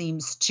that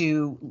seems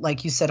to,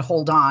 like you said,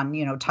 hold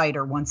on,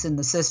 tighter once in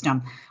the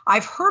system.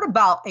 I've heard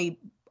about a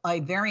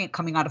variant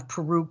coming out of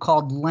Peru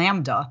called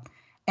Lambda.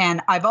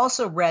 And I've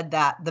also read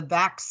that the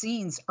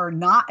vaccines are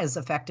not as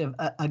effective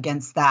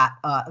against that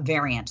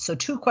variant. So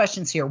 2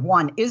 questions here.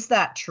 1, is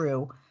that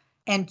true?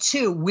 And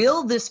 2,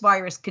 will this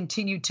virus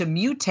continue to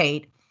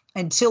mutate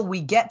until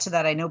we get to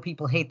that? I know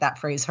people hate that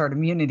phrase, herd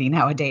immunity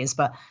nowadays,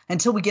 but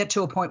until we get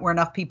to a point where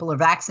enough people are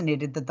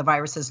vaccinated that the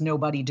virus has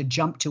nobody to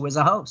jump to as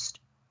a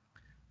host.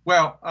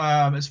 Well,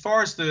 as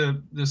far as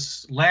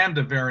this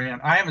Lambda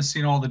variant, I haven't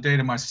seen all the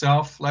data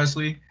myself,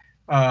 Leslie.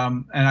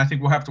 And I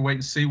think we'll have to wait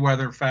and see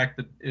whether, in fact,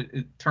 that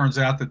it turns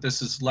out that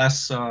this is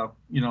less, that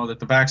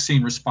the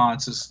vaccine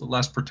response is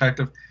less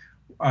protective.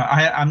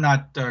 I'm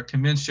not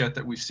convinced yet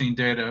that we've seen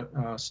data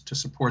to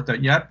support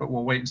that yet, but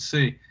we'll wait and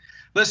see.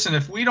 Listen,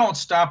 if we don't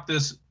stop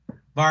this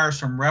virus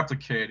from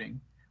replicating,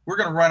 we're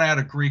going to run out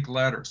of Greek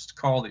letters to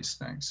call these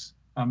things.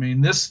 I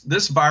mean,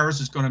 this virus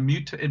is going to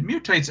mutate. It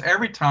mutates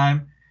every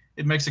time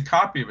it makes a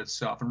copy of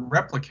itself and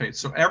replicates.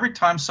 So every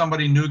time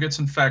somebody new gets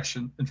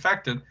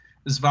infected,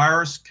 this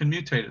virus can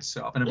mutate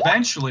itself, and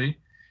eventually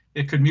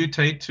it could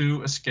mutate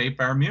to escape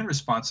our immune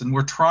response. And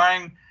we're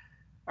trying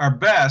our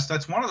best.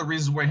 That's one of the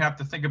reasons we have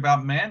to think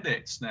about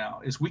mandates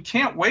now, is we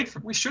shouldn't wait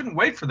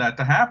for that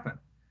to happen.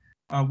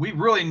 We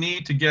really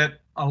need to get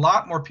a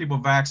lot more people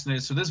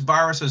vaccinated so this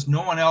virus has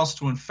no one else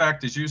to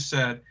infect, as you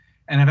said,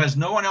 and if it has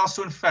no one else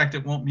to infect,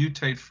 it won't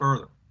mutate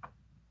further.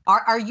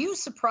 Are you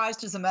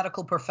surprised as a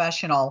medical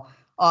professional,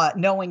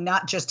 knowing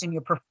not just in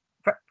your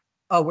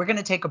Oh, we're going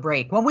to take a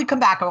break. When we come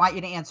back, I want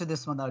you to answer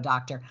this one, though,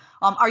 Doctor.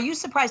 Are you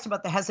surprised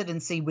about the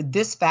hesitancy with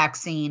this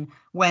vaccine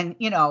when,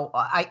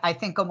 I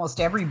think almost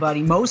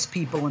everybody, most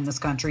people in this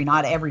country,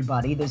 not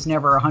everybody, there's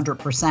never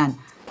 100%,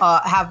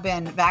 have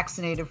been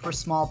vaccinated for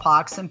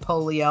smallpox and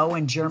polio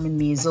and German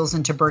measles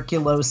and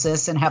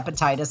tuberculosis and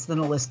hepatitis, then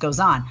the list goes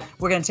on.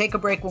 We're going to take a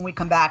break. When we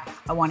come back,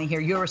 I want to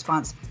hear your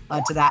response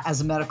to that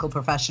as a medical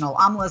professional.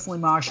 I'm Leslie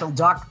Marshall,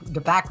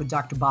 back with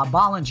Dr. Bob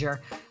Bollinger,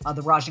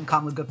 the Rajan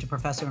Kamlagupta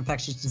Professor of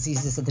Infectious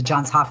Diseases at the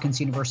Johns Hopkins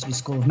University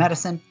School of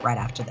Medicine, right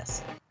after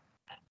this.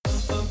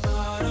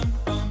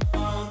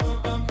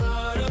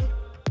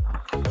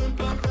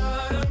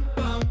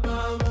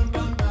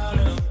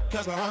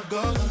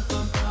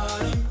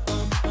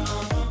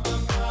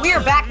 We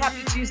are back.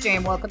 Happy Tuesday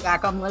and welcome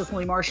back. I'm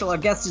Leslie Marshall. Our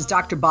guest is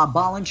Dr. Bob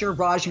Bollinger,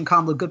 Rajan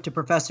Kamlagupta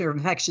Professor of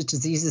Infectious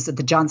Diseases at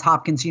the Johns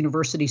Hopkins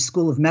University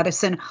School of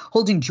Medicine,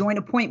 holding joint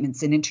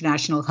appointments in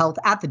international health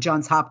at the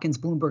Johns Hopkins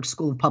Bloomberg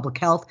School of Public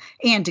Health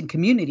and in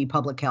community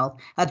public health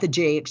at the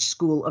JH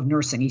School of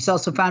Nursing. He's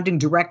also founding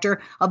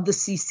director of the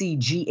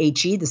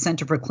CCGHE, the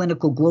Center for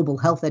Clinical Global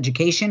Health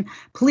Education.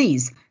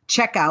 Please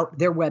check out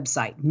their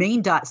website,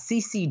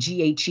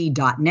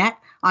 main.ccghe.net.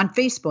 On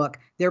Facebook,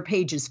 their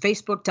page is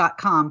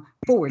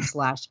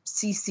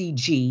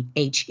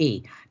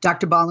facebook.com/CCGHE.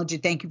 Dr.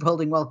 Bollinger, thank you for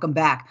holding. Welcome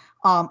back.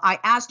 I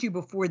asked you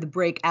before the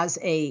break, as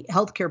a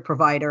healthcare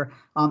provider,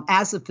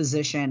 as a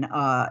physician,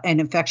 an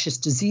infectious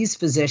disease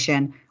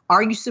physician,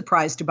 are you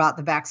surprised about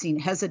the vaccine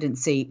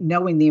hesitancy,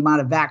 knowing the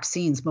amount of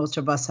vaccines most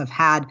of us have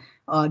had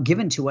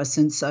given to us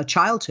since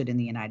childhood in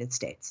the United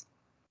States?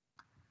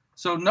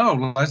 So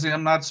no, Leslie,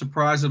 I'm not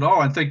surprised at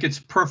all. I think it's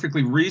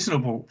perfectly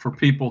reasonable for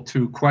people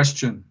to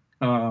question,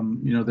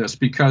 this,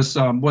 because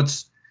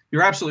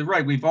you're absolutely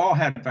right. We've all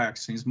had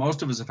vaccines.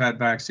 Most of us have had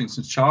vaccines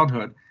since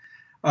childhood.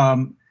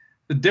 The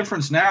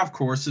difference now, of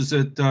course, is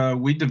that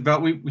we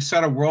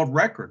set a world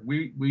record.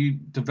 We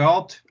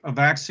developed a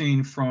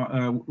vaccine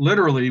from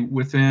literally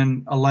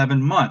within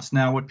 11 months.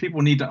 Now, what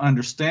people need to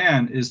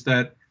understand is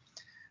that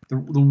the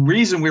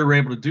reason we were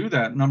able to do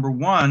that, number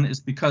one,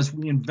 is because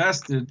we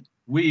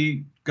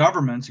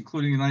governments,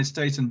 including the United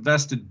States,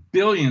 invested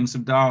billions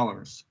of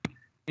dollars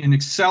in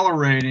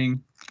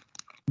accelerating.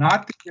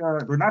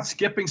 We're not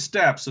skipping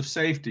steps of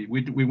safety.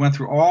 We went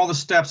through all the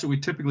steps that we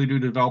typically do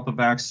to develop a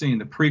vaccine: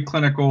 the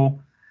preclinical,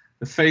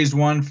 the phase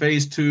 1,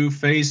 phase 2,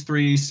 phase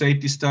 3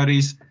 safety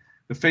studies.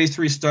 The phase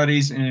 3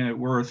 studies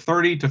were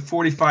 30 to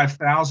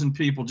 45,000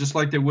 people, just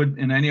like they would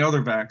in any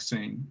other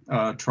vaccine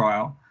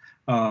trial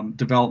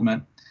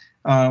development.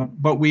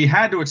 But we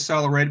had to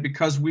accelerate it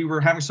because we were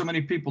having so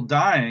many people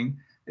dying.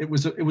 It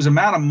was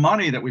amount of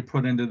money that we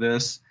put into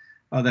this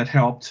that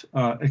helped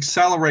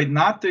accelerate,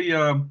 not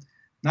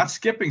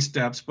skipping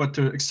steps, but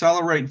to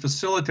accelerate and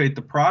facilitate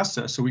the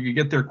process so we could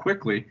get there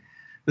quickly.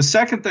 The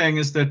second thing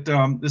is that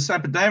this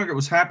epidemic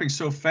was happening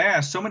so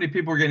fast, so many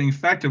people were getting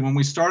infected. When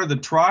we started the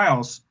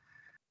trials,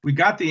 we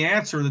got the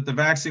answer that the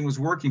vaccine was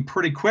working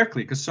pretty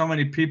quickly because so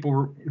many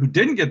people who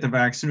didn't get the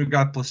vaccine, who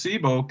got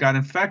placebo, got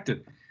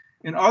infected.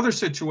 In other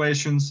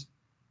situations,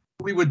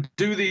 we would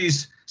do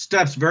these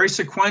steps very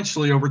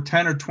sequentially over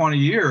 10 or 20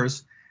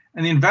 years,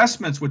 and the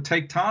investments would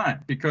take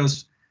time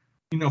because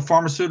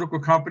pharmaceutical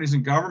companies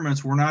and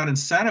governments were not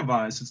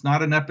incentivized. It's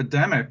not an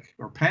epidemic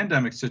or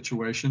pandemic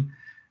situation.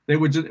 They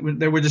would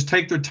just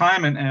take their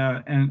time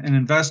and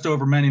invest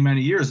over many,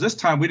 many years. This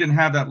time we didn't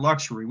have that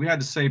luxury. We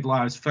had to save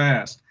lives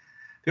fast.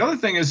 The other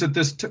thing is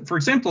that for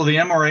example, the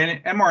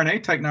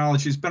mRNA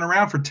technology has been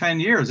around for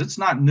 10 years. It's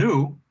not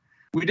new.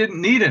 We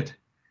didn't need it.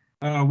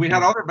 We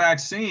had other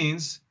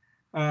vaccines.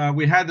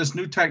 We had this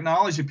new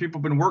technology people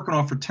have been working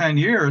on for 10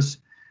 years,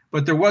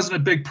 but there wasn't a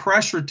big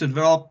pressure to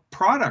develop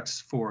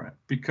products for it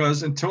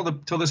because until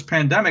this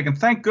pandemic, and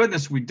thank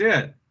goodness we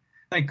did.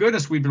 Thank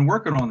goodness we've been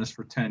working on this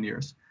for 10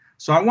 years.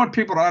 So I want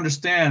people to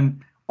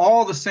understand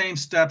all the same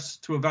steps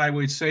to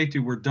evaluate safety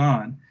were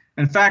done.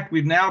 In fact,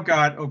 we've now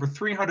got over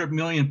 300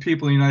 million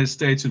people in the United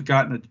States who've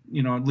gotten,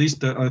 at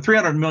least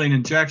 300 million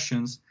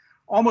injections.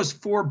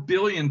 Almost 4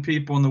 billion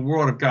people in the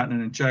world have gotten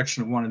an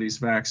injection of one of these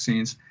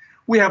vaccines.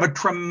 We have a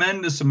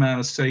tremendous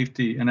amount of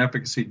safety and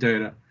efficacy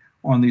data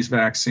on these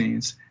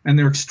vaccines, and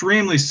they're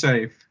extremely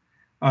safe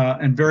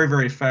and very,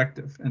 very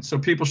effective. And so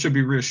people should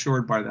be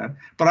reassured by that.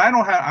 But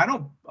I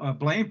don't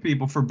blame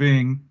people for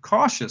being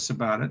cautious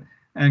about it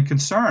and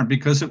concerned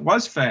because it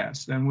was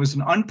fast and was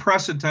an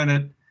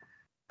unprecedented,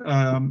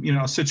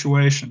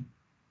 situation.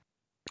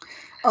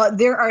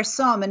 There are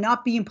some, and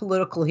not being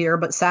political here,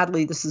 but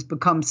sadly this has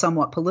become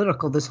somewhat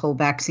political, this whole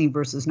vaccine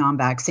versus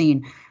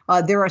non-vaccine.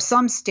 There are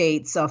some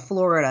states,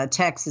 Florida,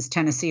 Texas,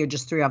 Tennessee are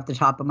just three off the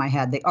top of my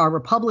head. They are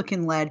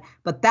Republican-led,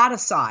 but that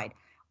aside,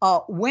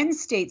 when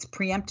states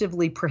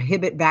preemptively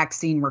prohibit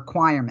vaccine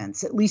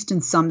requirements, at least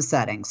in some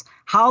settings,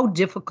 how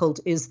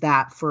difficult is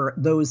that for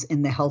those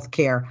in the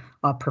healthcare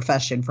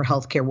profession, for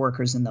healthcare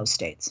workers in those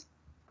states?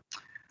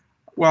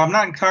 Well, I'm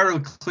not entirely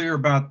clear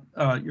about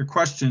your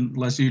question,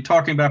 Leslie. You're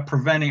talking about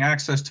preventing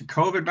access to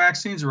COVID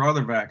vaccines or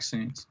other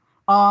vaccines?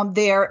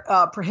 They're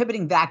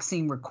prohibiting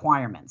vaccine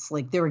requirements,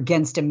 like they're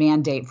against a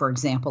mandate, for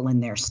example,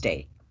 in their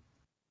state.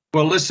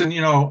 Well, listen,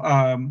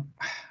 I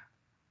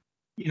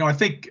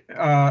think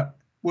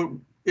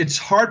it's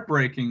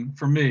heartbreaking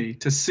for me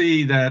to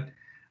see that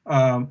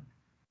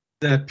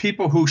that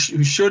people who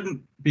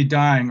shouldn't be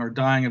dying are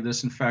dying of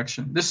this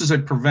infection. This is a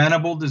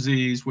preventable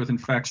disease with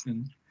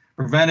infection.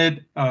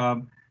 Prevented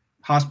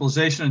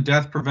hospitalization and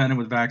death prevented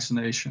with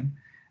vaccination.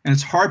 And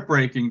it's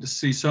heartbreaking to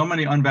see so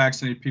many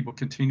unvaccinated people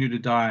continue to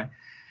die.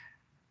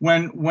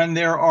 When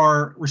there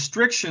are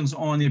restrictions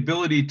on the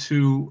ability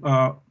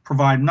to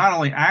provide not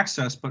only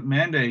access but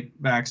mandate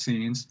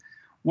vaccines,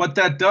 what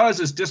that does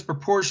is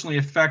disproportionately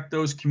affect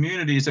those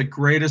communities at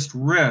greatest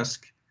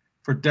risk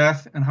for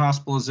death and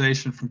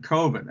hospitalization from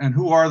COVID. And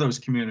who are those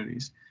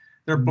communities?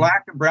 They're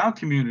Black and brown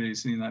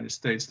communities in the United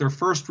States. They're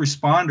first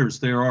responders.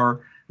 There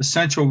are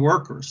essential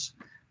workers.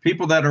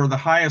 People that are the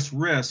highest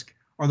risk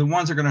are the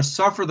ones that are going to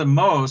suffer the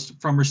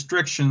most from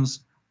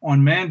restrictions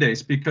on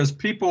mandates because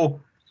people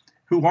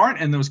who aren't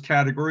in those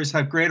categories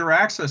have greater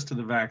access to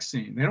the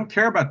vaccine. They don't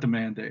care about the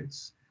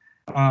mandates.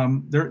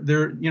 They're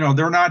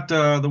not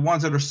the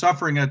ones that are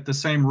suffering at the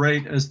same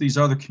rate as these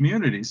other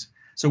communities.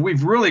 So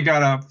we've really got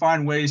to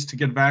find ways to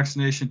get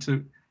vaccination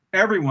to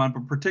everyone,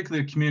 but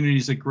particularly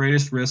communities at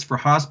greatest risk for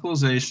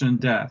hospitalization and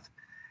death.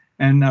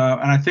 And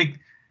I think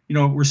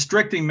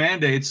restricting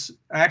mandates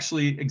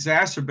actually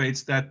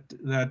exacerbates that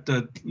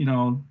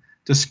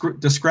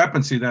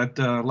discrepancy, that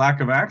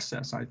lack of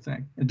access, I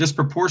think. It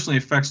disproportionately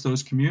affects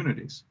those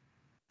communities.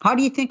 How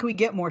do you think we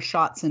get more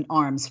shots in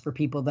arms for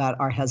people that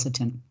are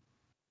hesitant?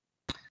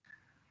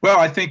 Well,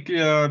 I think,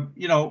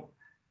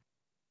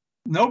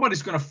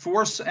 nobody's going to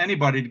force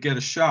anybody to get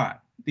a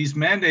shot. These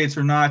mandates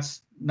are not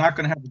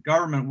going to have the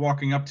government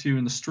walking up to you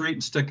in the street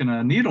and sticking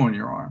a needle in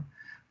your arm.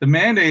 The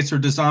mandates are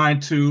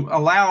designed to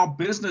allow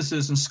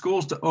businesses and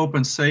schools to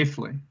open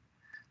safely,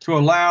 to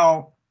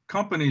allow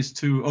companies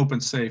to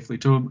open safely,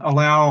 to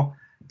allow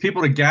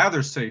people to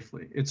gather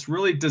safely. It's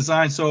really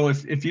designed so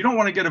if you don't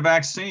want to get a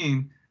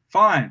vaccine,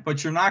 fine,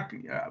 but you're not.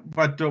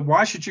 But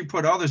why should you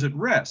put others at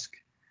risk?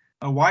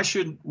 Why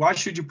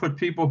should you put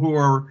people who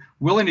are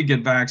willing to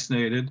get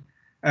vaccinated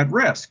at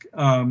risk?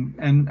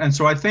 And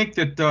so I think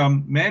that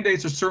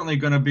mandates are certainly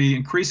going to be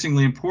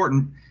increasingly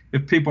important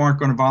if people aren't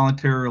going to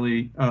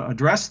voluntarily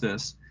address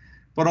this.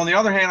 But on the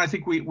other hand, I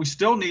think we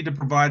still need to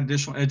provide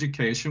additional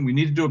education. We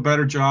need to do a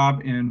better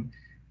job in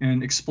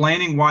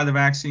explaining why the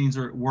vaccines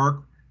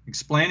work,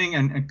 explaining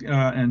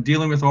and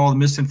dealing with all the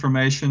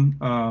misinformation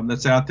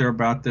that's out there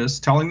about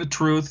this, telling the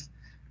truth,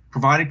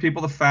 providing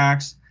people the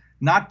facts,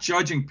 not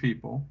judging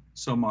people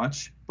so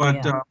much,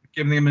 but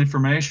giving them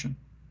information.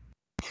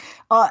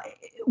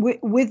 With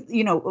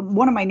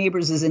one of my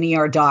neighbors is an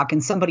ER doc,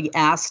 and somebody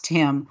asked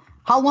him,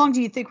 how long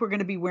do you think we're going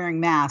to be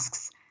wearing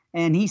masks?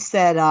 And he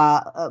said,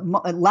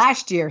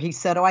 last year, he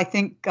said, I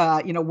think,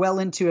 well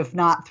into, if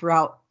not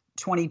throughout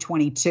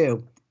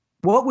 2022.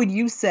 What would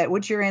you say?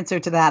 What's your answer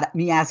to that,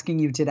 me asking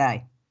you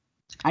today?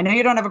 I know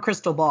you don't have a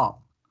crystal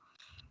ball.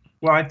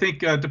 Well, I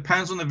think it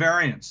depends on the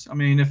variants. I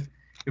mean,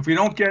 if we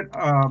don't get,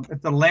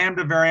 if the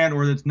Lambda variant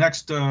or the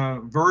next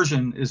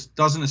version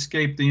doesn't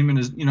escape the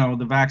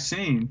the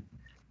vaccine,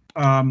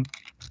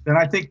 then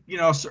I think,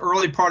 it's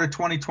early part of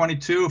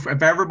 2022,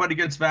 if everybody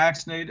gets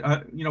vaccinated,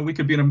 we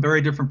could be in a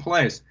very different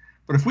place.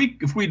 But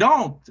if we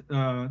don't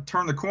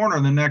turn the corner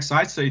in the next,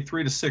 I'd say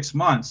 3 to 6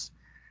 months,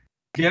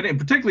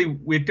 particularly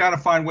we've got to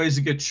find ways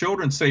to get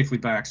children safely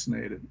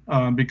vaccinated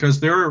because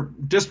they're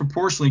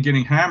disproportionately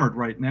getting hammered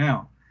right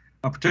now,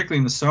 particularly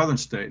in the southern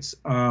states.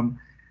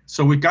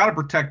 So we've got to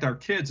protect our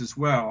kids as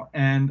well.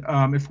 And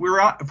if we're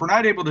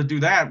not able to do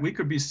that, we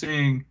could be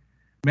seeing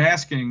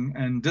masking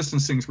and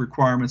distancing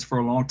requirements for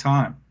a long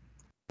time.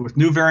 With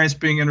new variants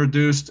being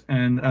introduced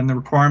and the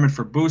requirement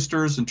for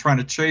boosters and trying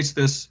to chase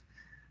this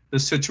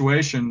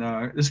situation,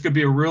 this could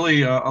be a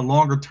really a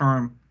longer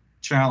term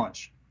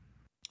challenge.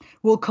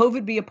 Will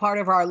COVID be a part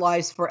of our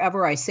lives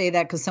forever? I say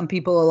that because some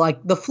people are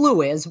like, the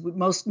flu is.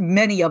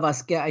 Many of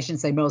us get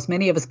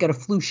a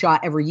flu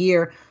shot every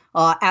year.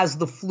 As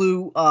the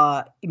flu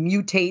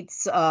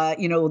mutates,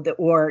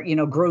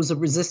 or grows a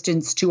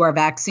resistance to our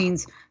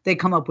vaccines, they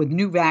come up with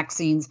new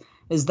vaccines.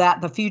 Is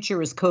that the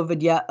future? Is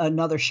COVID yet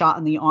another shot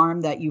in the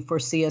arm that you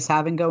foresee us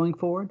having going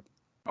forward?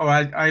 Oh,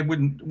 I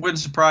wouldn't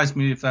surprise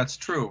me if that's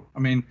true. I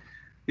mean,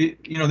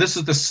 this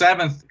is the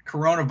 7th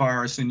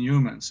coronavirus in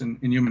humans in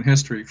human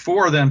history.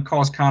 4 of them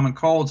cause common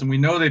colds, and we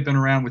know they've been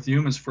around with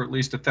humans for at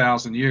least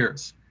 1,000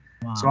 years.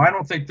 Wow. So I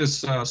don't think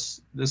this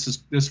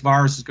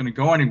virus is going to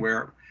go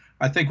anywhere.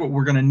 I think what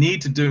we're going to need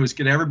to do is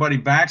get everybody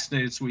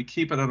vaccinated so we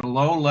keep it at a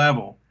low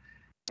level,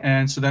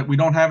 and so that we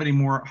don't have any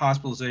more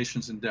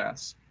hospitalizations and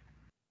deaths.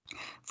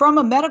 From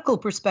a medical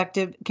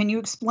perspective, can you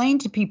explain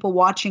to people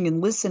watching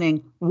and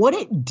listening what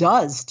it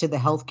does to the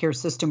healthcare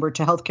system or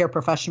to healthcare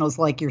professionals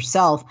like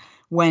yourself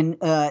when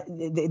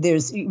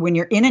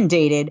you're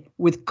inundated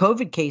with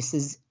COVID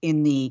cases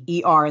in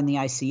the ER and the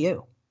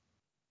ICU?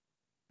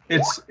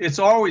 It's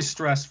always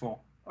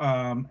stressful,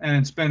 and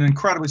it's been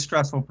incredibly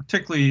stressful,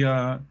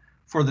 particularly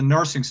for the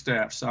nursing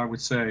staffs, I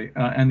would say,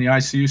 and the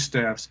ICU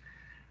staffs.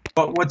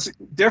 But what's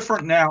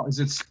different now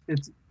is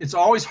it's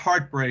always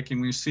heartbreaking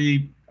when you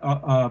see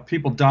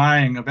people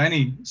dying of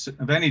any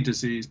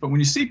disease. But when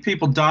you see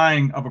people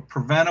dying of a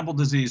preventable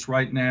disease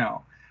right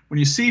now, when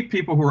you see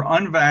people who are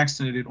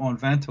unvaccinated on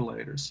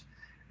ventilators,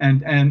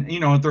 and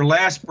at their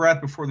last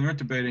breath before they're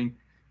intubating,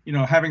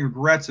 having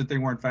regrets that they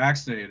weren't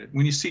vaccinated.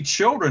 When you see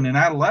children and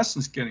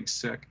adolescents getting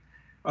sick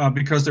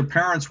because their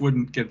parents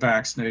wouldn't get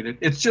vaccinated,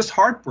 it's just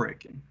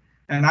heartbreaking.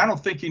 And I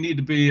don't think you need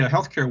to be a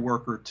healthcare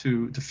worker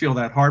to feel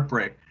that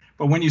heartbreak.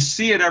 But when you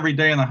see it every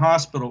day in the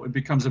hospital, it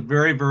becomes a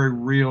very, very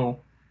real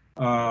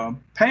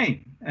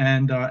pain,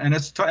 and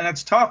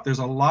it's tough. There's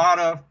a lot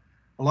of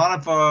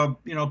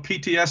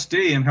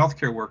PTSD in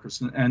healthcare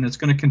workers, and it's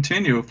going to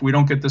continue if we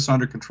don't get this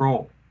under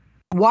control.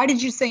 Why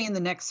did you say in the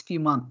next few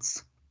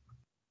months?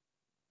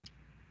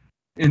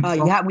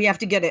 We have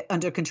to get it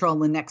under control in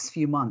the next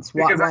few months.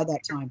 Why that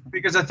time?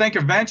 Because I think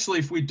eventually,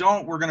 if we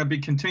don't, we're going to be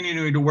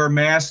continuing to wear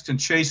masks and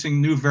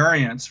chasing new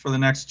variants for the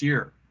next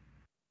year.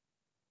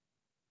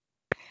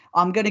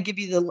 I'm going to give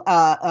you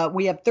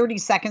we have 30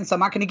 seconds, so I'm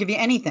not going to give you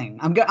anything.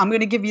 I'm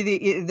going to give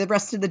you the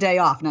rest of the day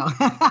off. No,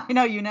 I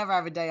know you never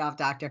have a day off,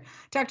 Doctor.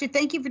 Doctor,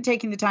 thank you for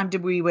taking the time to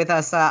be with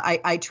us.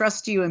 I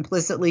trust you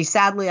implicitly.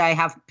 Sadly, I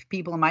have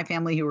people in my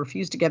family who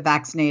refuse to get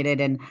vaccinated,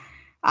 and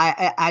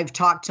I've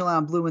talked till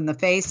I'm blue in the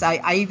face.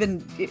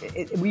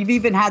 We've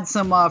even had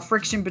some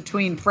friction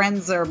between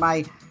friends or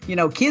my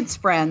kids'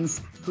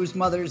 friends whose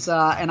mothers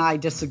and I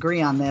disagree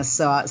on this.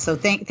 So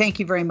thank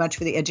you very much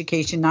for the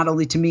education, not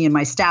only to me and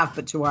my staff,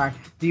 but to our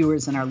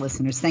viewers and our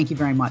listeners. Thank you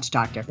very much,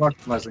 Doctor.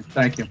 Leslie,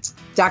 thank you.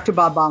 Dr.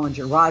 Bob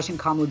Bollinger, Raj and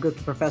Kamala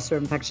Gupta Professor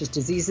of Infectious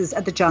Diseases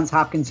at the Johns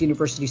Hopkins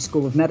University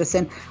School of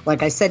Medicine.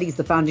 Like I said, he's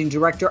the founding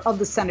director of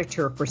the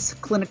Center for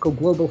Clinical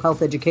Global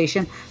Health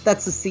Education.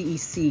 That's the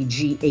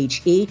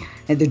CECGHE.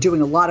 And they're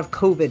doing a lot of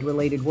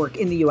COVID-related work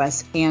in the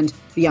U.S. and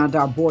beyond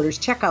our borders.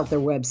 Check out their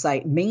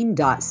website,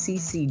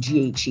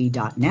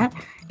 main.ccghe.net.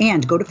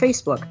 And go to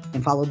Facebook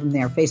and follow them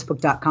there,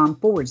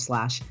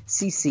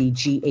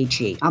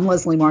 facebook.com/CCGHE. I'm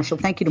Leslie Marshall.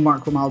 Thank you to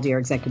Mark Grimaldi, our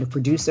executive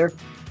producer.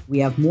 We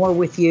have more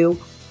with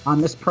you on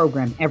this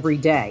program every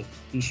day.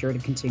 Be sure to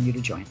continue to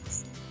join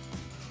us.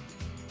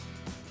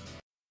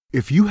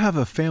 If you have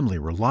a family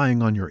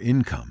relying on your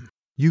income,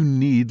 you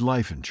need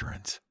life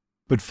insurance.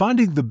 But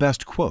finding the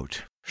best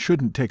quote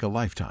shouldn't take a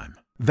lifetime.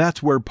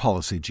 That's where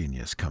Policy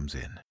Genius comes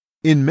in.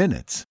 In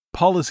minutes,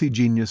 Policy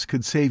Genius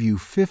could save you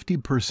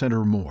 50%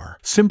 or more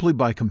simply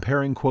by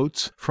comparing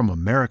quotes from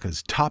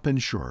America's top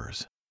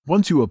insurers.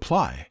 Once you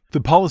apply, the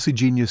Policy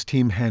Genius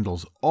team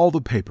handles all the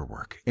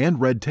paperwork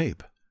and red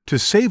tape. To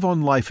save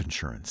on life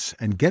insurance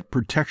and get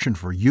protection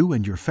for you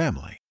and your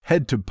family,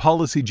 head to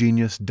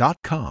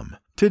policygenius.com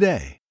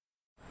today.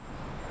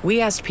 We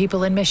asked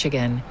people in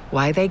Michigan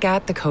why they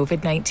got the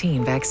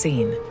COVID-19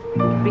 vaccine.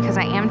 Because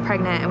I am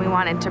pregnant and we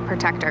wanted to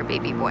protect our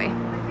baby boy.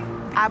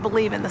 I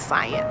believe in the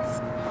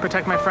science.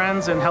 Protect my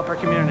friends and help our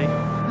community.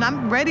 And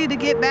I'm ready to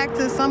get back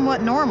to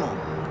somewhat normal.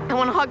 I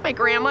want to hug my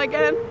grandma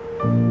again.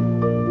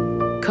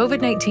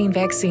 COVID-19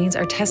 vaccines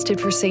are tested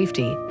for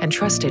safety and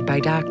trusted by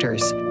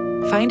doctors.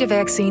 Find a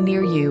vaccine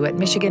near you at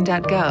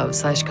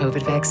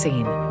michigan.gov/COVID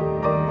vaccine.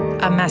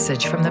 A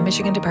message from the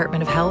Michigan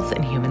Department of Health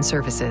and Human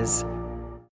Services.